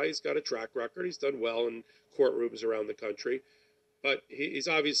legitimate guy. He's got a track record. He's done well in courtrooms around the country. But he's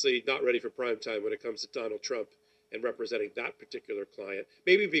obviously not ready for prime time when it comes to Donald Trump and representing that particular client.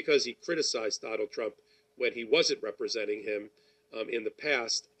 Maybe because he criticized Donald Trump when he wasn't representing him in the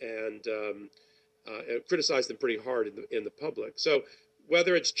past, and criticized him pretty hard in the public. So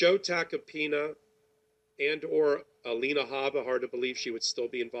whether it's Joe Tacopina and or Alina Habba, hard to believe she would still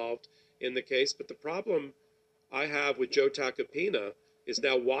be involved in the case. But the problem I have with Joe Tacopina is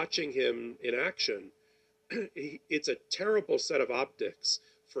now watching him in action. It's a terrible set of optics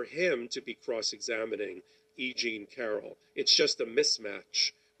for him to be cross-examining E. Jean Carroll. It's just a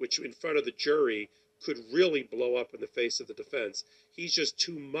mismatch, which in front of the jury could really blow up in the face of the defense. He's just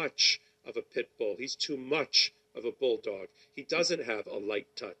too much of a pit bull. He's too much of a bulldog. He doesn't have a light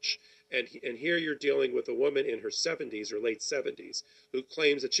touch. And here you're dealing with a woman in her 70s or late 70s who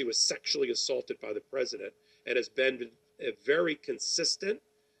claims that she was sexually assaulted by the president and has been very consistent,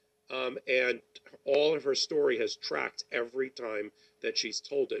 and all of her story has tracked every time that she's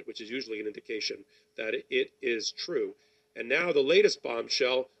told it, which is usually an indication that it is true. And now the latest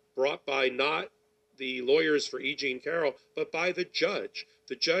bombshell, brought by not the lawyers for E. Jean Carroll, but by the judge.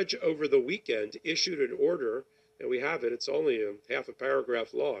 The judge over the weekend issued an order, and we have it, it's only half a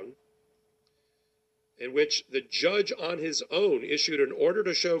paragraph long, in which the judge on his own issued an order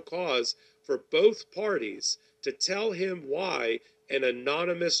to show cause for both parties to tell him why an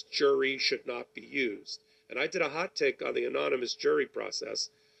anonymous jury should not be used. And I did a hot take on the anonymous jury process,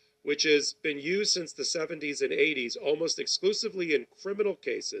 which has been used since the 70s and 80s almost exclusively in criminal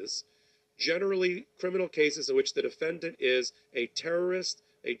cases, generally criminal cases in which the defendant is a terrorist,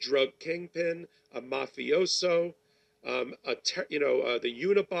 a drug kingpin, a mafioso, the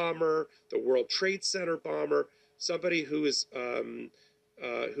Unabomber, the World Trade Center bomber, somebody who is the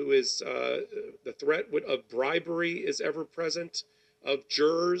threat of bribery is ever present, of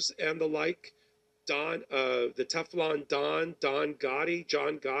jurors and the like. The Teflon Don Gotti,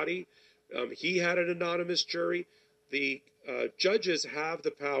 John Gotti, he had an anonymous jury. The judges have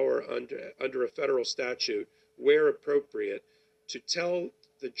the power under a federal statute, where appropriate, to tell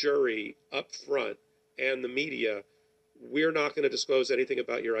the jury up front and the media, we're not going to disclose anything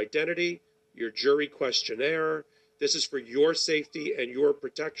about your identity, your jury questionnaire. This is for your safety and your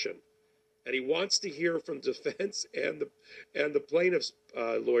protection. And he wants to hear from defense and the plaintiff's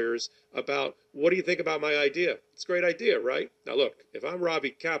lawyers about, what do you think about my idea? It's a great idea, right? Now look, if I'm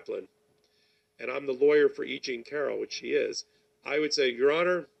Robbie Kaplan and I'm the lawyer for E. Jean Carroll, which he is, I would say, Your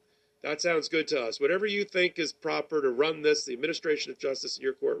Honor, that sounds good to us. Whatever you think is proper to run this, the administration of justice in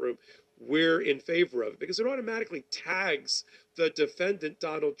your courtroom, we're in favor of it, because it automatically tags the defendant,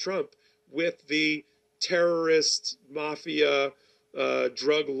 Donald Trump, with the terrorist, mafia,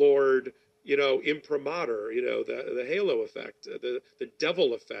 drug lord, imprimatur, the halo effect, the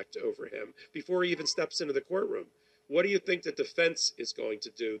devil effect over him before he even steps into the courtroom. What do you think the defense is going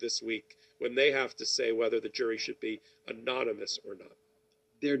to do this week when they have to say whether the jury should be anonymous or not?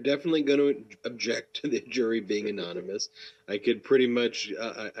 They're definitely going to object to the jury being anonymous. I could pretty much,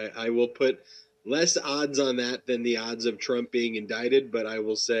 I will put less odds on that than the odds of Trump being indicted, but I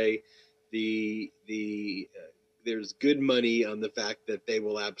will say there's good money on the fact that they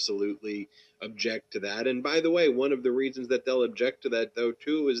will absolutely object to that. And by the way, one of the reasons that they'll object to that, though,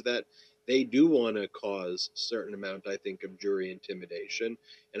 too, is that they do want to cause a certain amount, I think, of jury intimidation.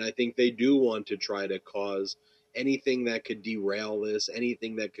 And I think they do want to try to cause anything that could derail this,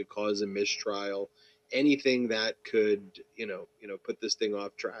 anything that could cause a mistrial, anything that could, put this thing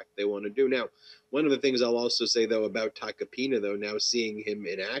off track, they want to do. Now, one of the things I'll also say, though, about Tacopina, though, now seeing him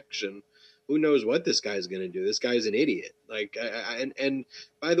in action, who knows what this guy's going to do? This guy's an idiot. And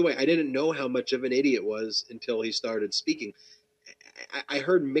by the way, I didn't know how much of an idiot was until he started speaking. I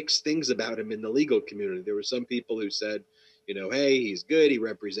heard mixed things about him in the legal community. There were some people who said, hey, he's good. He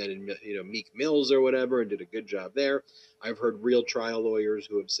represented, Meek Mills or whatever and did a good job there. I've heard real trial lawyers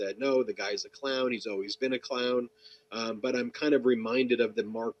who have said, no, the guy's a clown. He's always been a clown. But I'm kind of reminded of the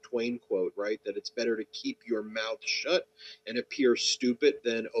Mark Twain quote, right? That it's better to keep your mouth shut and appear stupid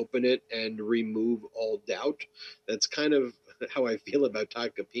than open it and remove all doubt. That's kind of how I feel about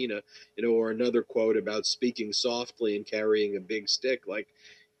Tacopina, or another quote about speaking softly and carrying a big stick. Like,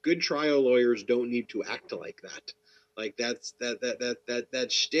 good trial lawyers don't need to act like that. Like that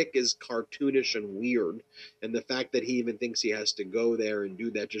shtick is cartoonish and weird, and the fact that he even thinks he has to go there and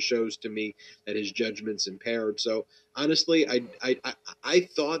do that just shows to me that his judgment's impaired. So honestly, I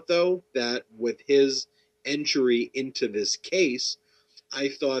thought, though, that with his entry into this case, I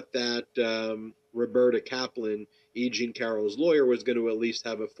thought that Roberta Kaplan, E. Jean Carroll's lawyer, was going to at least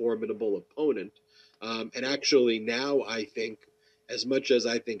have a formidable opponent. And actually now I think, as much as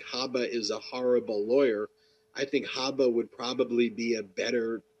I think Haba is a horrible lawyer, I think Haba would probably be a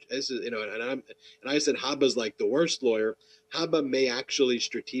better, and I said Haba's like the worst lawyer. Haba may actually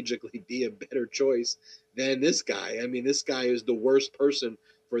strategically be a better choice than this guy. I mean, this guy is the worst person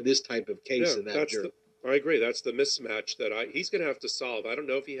for this type of case in that jury. I agree. That's the mismatch that he's going to have to solve. I don't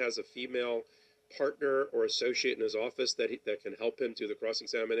know if he has a female partner or associate in his office that can help him do the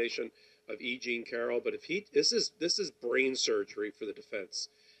cross-examination of E. Jean Carroll. But if this is brain surgery for the defense.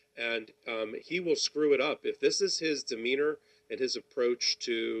 And he will screw it up. If this is his demeanor and his approach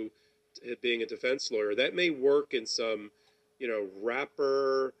to being a defense lawyer, that may work in some,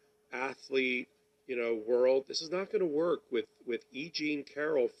 rapper, athlete, world. This is not going to work with E. Jean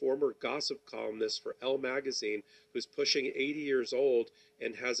Carroll, former gossip columnist for Elle magazine, who's pushing 80 years old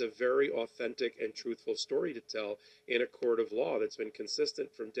and has a very authentic and truthful story to tell in a court of law that's been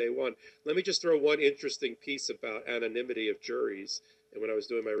consistent from day one. Let me just throw one interesting piece about anonymity of juries. And when I was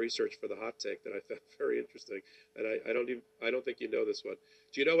doing my research for the hot take, that I found very interesting, and I don't think you know this one.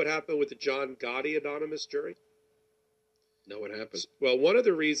 Do you know what happened with the John Gotti anonymous jury? No, what happened? Well, one of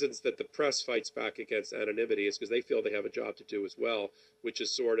the reasons that the press fights back against anonymity is because they feel they have a job to do as well, which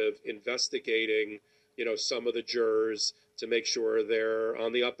is sort of investigating, some of the jurors to make sure they're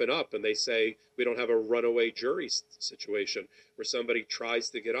on the up and up. And they say we don't have a runaway jury situation where somebody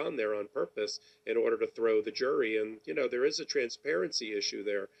tries to get on there on purpose in order to throw the jury. And, there is a transparency issue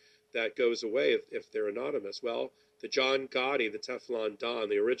there that goes away if they're anonymous. Well, the John Gotti, the Teflon Don,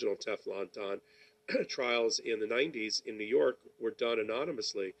 the original Teflon Don, trials in the 90s in New York were done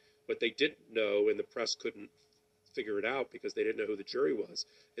anonymously. What they didn't know, and the press couldn't figure it out because they didn't know who the jury was,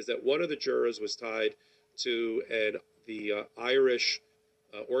 is that one of the jurors was tied to the Irish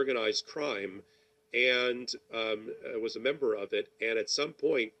organized crime and was a member of it, and at some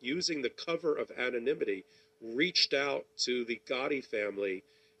point, using the cover of anonymity, reached out to the Gotti family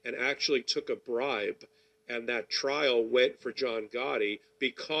and actually took a bribe, and that trial went for John Gotti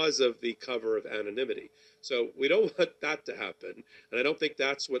because of the cover of anonymity. So we don't want that to happen, and I don't think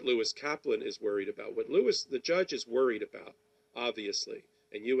that's what Lewis Kaplan is worried about. What the judge is worried about, obviously,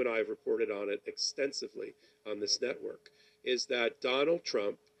 and you and I have reported on it extensively on this network, is that Donald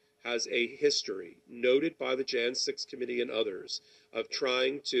Trump has a history, noted by the Jan 6 committee and others, of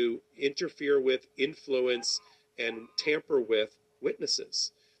trying to interfere with, influence, and tamper with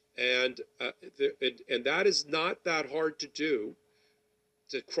witnesses. And that is not that hard to do,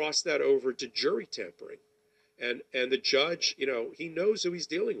 to cross that over to jury tampering. And the judge, he knows who he's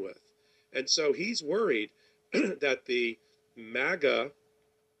dealing with. And so he's worried that the MAGA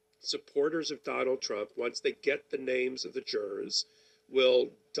supporters of Donald Trump, once they get the names of the jurors, will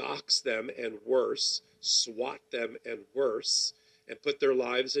dox them and worse, swat them and worse, and put their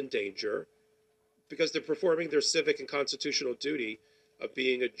lives in danger because they're performing their civic and constitutional duty of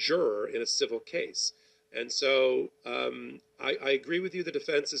being a juror in a civil case. And so I agree with you. The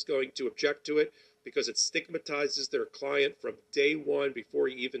defense is going to object to it because it stigmatizes their client from day one before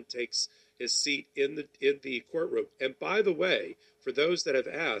he even takes his seat in the courtroom. And by the way, for those that have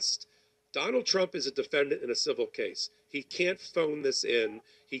asked, Donald Trump is a defendant in a civil case. He can't phone this in.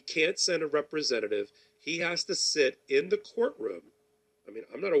 He can't send a representative. He has to sit in the courtroom. I mean,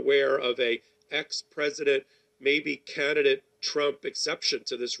 I'm not aware of a ex-president, maybe candidate Trump exception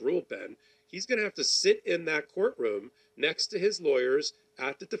to this rule, Ben. He's going to have to sit in that courtroom next to his lawyers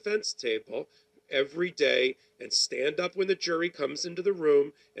at the defense table every day and stand up when the jury comes into the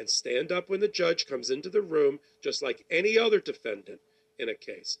room and stand up when the judge comes into the room, just like any other defendant in a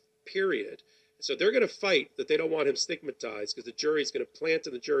case, period. So they're going to fight that they don't want him stigmatized because the jury's going to plant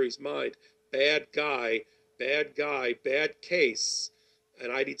in the jury's mind, bad guy, bad case,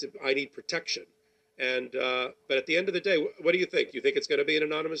 and I need protection. And but at the end of the day, what do you think? You think it's going to be an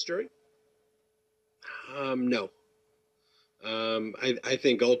anonymous jury? No. I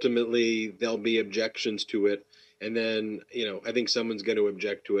think ultimately there'll be objections to it, and then I think someone's going to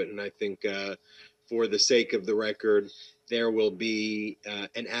object to it, and I think for the sake of the record, there will be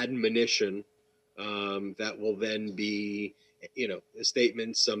an admonition that will then be, a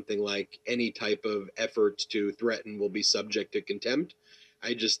statement something like any type of efforts to threaten will be subject to contempt.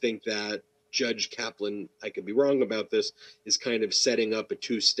 I just think that Judge Kaplan, I could be wrong about this, is kind of setting up a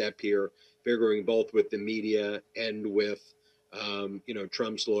two-step here, figuring both with the media and with,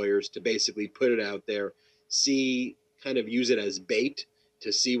 Trump's lawyers to basically put it out there, kind of use it as bait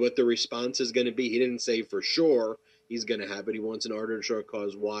to see what the response is going to be. He didn't say for sure he's going to have it. He wants an order to show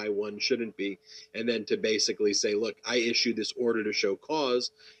cause why one shouldn't be. And then to basically say, look, I issued this order to show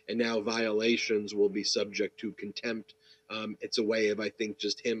cause, and now violations will be subject to contempt. It's a way of, I think,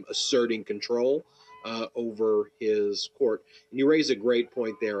 just him asserting control over his court. And you raise a great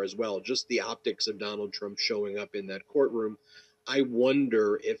point there as well, just the optics of Donald Trump showing up in that courtroom. I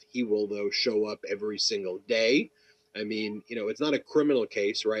wonder if he will, though, show up every single day. I mean, it's not a criminal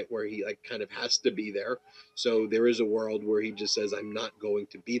case, right, where he kind of has to be there. So there is a world where he just says, I'm not going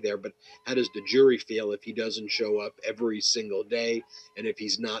to be there. But how does the jury feel if he doesn't show up every single day? And if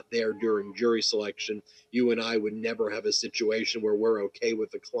he's not there during jury selection? You and I would never have a situation where we're okay with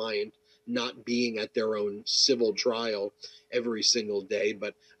the client not being at their own civil trial every single day.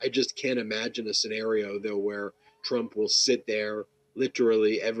 But I just can't imagine a scenario, though, where Trump will sit there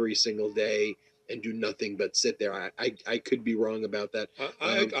literally every single day and do nothing but sit there. I could be wrong about that.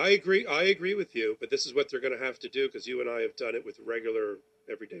 I agree with you, but this is what they're going to have to do because you and I have done it with regular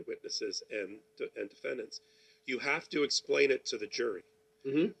everyday witnesses and defendants. You have to explain it to the jury,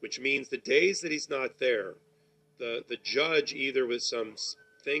 which means the days that he's not there, the judge, either with some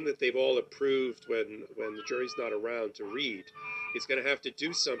thing that they've all approved when the jury's not around to read, is going to have to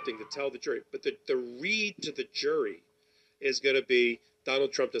do something to tell the jury. But the read to the jury is going to be,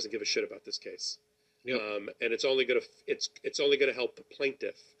 Donald Trump doesn't give a shit about this case. Yep. And it's only going to help the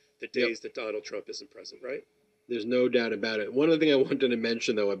plaintiff the days that Donald Trump isn't present, right? There's no doubt about it. One other thing I wanted to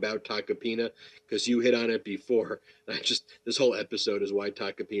mention, though, about Tacopina, because you hit on it before. This whole episode is why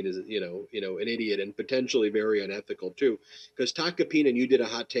Tacopina is, an idiot and potentially very unethical, too. Because Tacopina, and you did a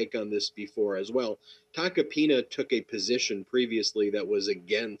hot take on this before as well, Tacopina took a position previously that was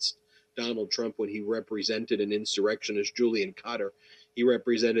against Donald Trump when he represented an insurrectionist, Julian Cotter. He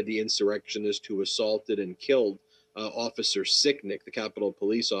represented the insurrectionist who assaulted and killed Officer Sicknick, the Capitol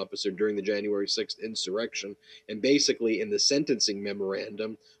Police officer, during the January 6th insurrection, and basically in the sentencing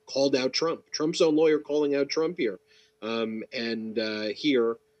memorandum called out Trump. Trump's own lawyer calling out Trump here.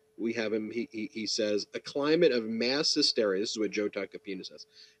 Here we have him, he says, a climate of mass hysteria, this is what Joe Tacopina says,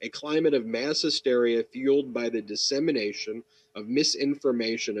 a climate of mass hysteria fueled by the dissemination of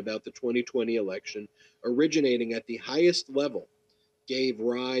misinformation about the 2020 election originating at the highest level gave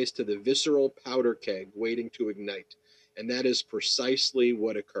rise to the visceral powder keg waiting to ignite. And that is precisely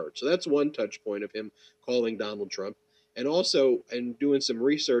what occurred. So that's one touch point of him calling Donald Trump. And also, in doing some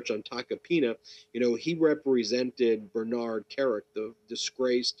research on Tacopina, he represented Bernard Kerik, the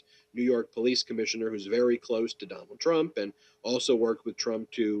disgraced New York police commissioner who's very close to Donald Trump and also worked with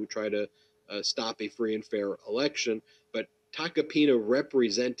Trump to try to stop a free and fair election. But Tacopina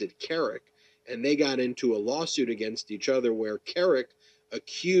represented Kerik, and they got into a lawsuit against each other where Kerik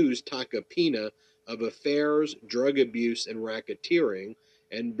accused Tacopina of affairs, drug abuse, and racketeering,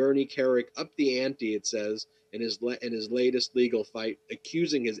 and Bernie Kerik upped the ante, it says, in his latest legal fight,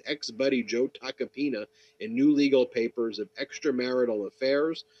 accusing his ex-buddy Joe Tacopina in new legal papers of extramarital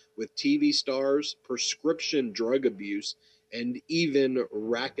affairs with TV stars, prescription drug abuse, and even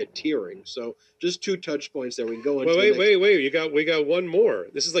racketeering. So just two touch points there. We can go into wait. We got one more.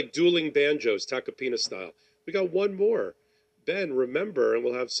 This is like dueling banjos, Tacopina style. We got one more. Ben, remember, and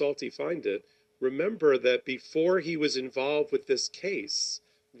we'll have Salty find it, remember that before he was involved with this case,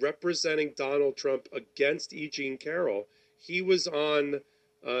 representing Donald Trump against E. Jean Carroll, he was on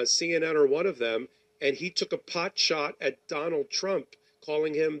CNN or one of them, and he took a pot shot at Donald Trump,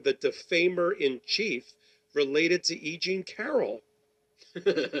 calling him the defamer-in-chief related to E. Jean Carroll.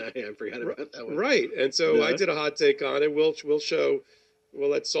 I forgot about that one. Right, and so I did a hot take on it. We'll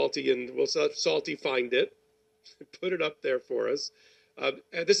let Salty find it, put it up there for us.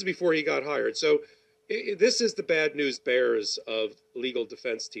 And this is before he got hired. So this is the bad news bears of legal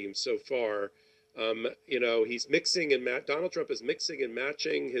defense teams so far. He's mixing and Donald Trump is mixing and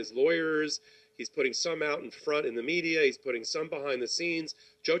matching his lawyers. He's putting some out in front in the media. He's putting some behind the scenes.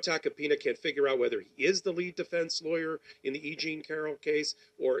 Joe Tacopina can't figure out whether he is the lead defense lawyer in the E. Jean Carroll case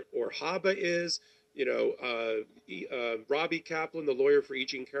or Haba is. Robbie Kaplan, the lawyer for E.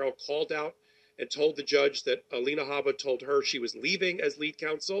 Jean Carroll, called out and told the judge that Alina Haba told her she was leaving as lead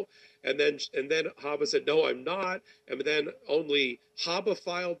counsel. And then Haba said, no, I'm not. And then only Haba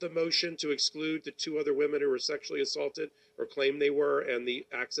filed the motion to exclude the two other women who were sexually assaulted or claimed they were, and the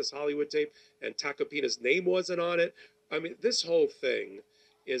Access Hollywood tape, and Tacopina's name wasn't on it. I mean, this whole thing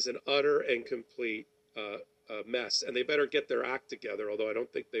is an utter and complete mess, and they better get their act together, although I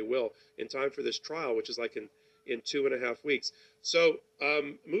don't think they will, in time for this trial, which is like in 2.5 weeks. So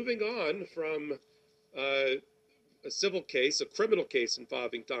moving on from a civil case, a criminal case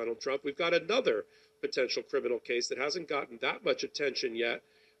involving Donald Trump, we've got another potential criminal case that hasn't gotten that much attention yet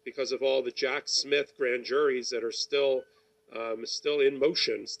because of all the Jack Smith grand juries that are still in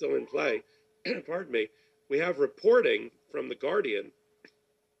motion, still in play. Pardon me. We have reporting from The Guardian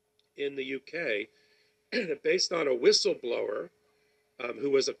in the UK based on a whistleblower who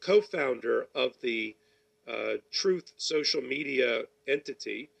was a co-founder of the Truth social media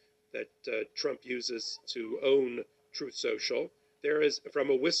entity that Trump uses to own Truth Social. There is, from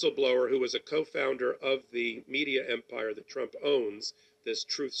a whistleblower who was a co-founder of the media empire that Trump owns, this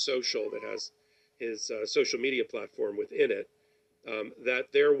Truth Social that has his social media platform within it,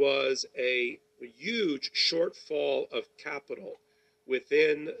 that there was a huge shortfall of capital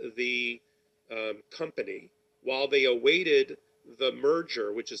within the company while they awaited the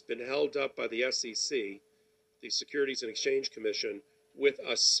merger, which has been held up by the SEC, the Securities and Exchange Commission, with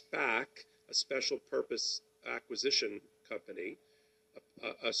a SPAC, a special purpose acquisition company,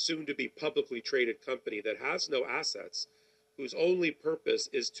 a soon-to-be publicly traded company that has no assets, whose only purpose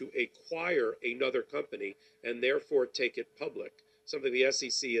is to acquire another company and therefore take it public, something the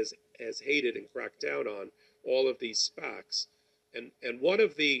SEC has hated and cracked down on, all of these SPACs. And one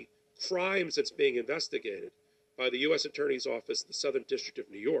of the crimes that's being investigated by the U.S. Attorney's Office, the Southern District of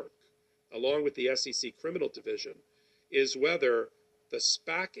New York, along with the SEC Criminal Division, is whether the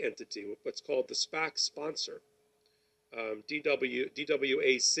SPAC entity, what's called the SPAC sponsor,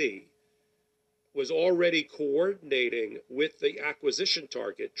 DWAC, was already coordinating with the acquisition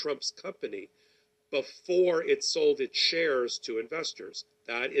target, Trump's company, before it sold its shares to investors.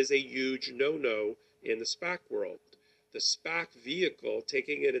 That is a huge no-no in the SPAC world. The SPAC vehicle,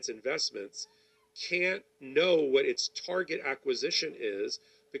 taking in its investments, can't know what its target acquisition is,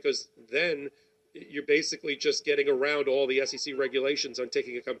 because then you're basically just getting around all the SEC regulations on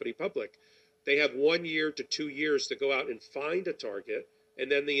taking a company public. They have 1 year to 2 years to go out and find a target,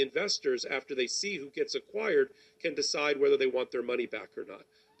 and then the investors, after they see who gets acquired, can decide whether they want their money back or not.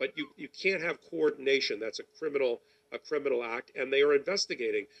 But you can't have coordination. That's a criminal act, and they are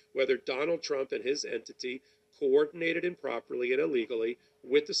investigating whether Donald Trump and his entity coordinated improperly and illegally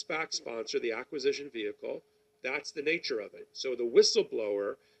with the SPAC sponsor, the acquisition vehicle. That's the nature of it. So the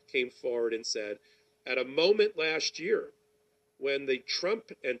whistleblower came forward and said, at a moment last year when the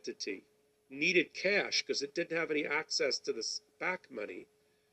Trump entity needed cash because it didn't have any access to the SPAC money,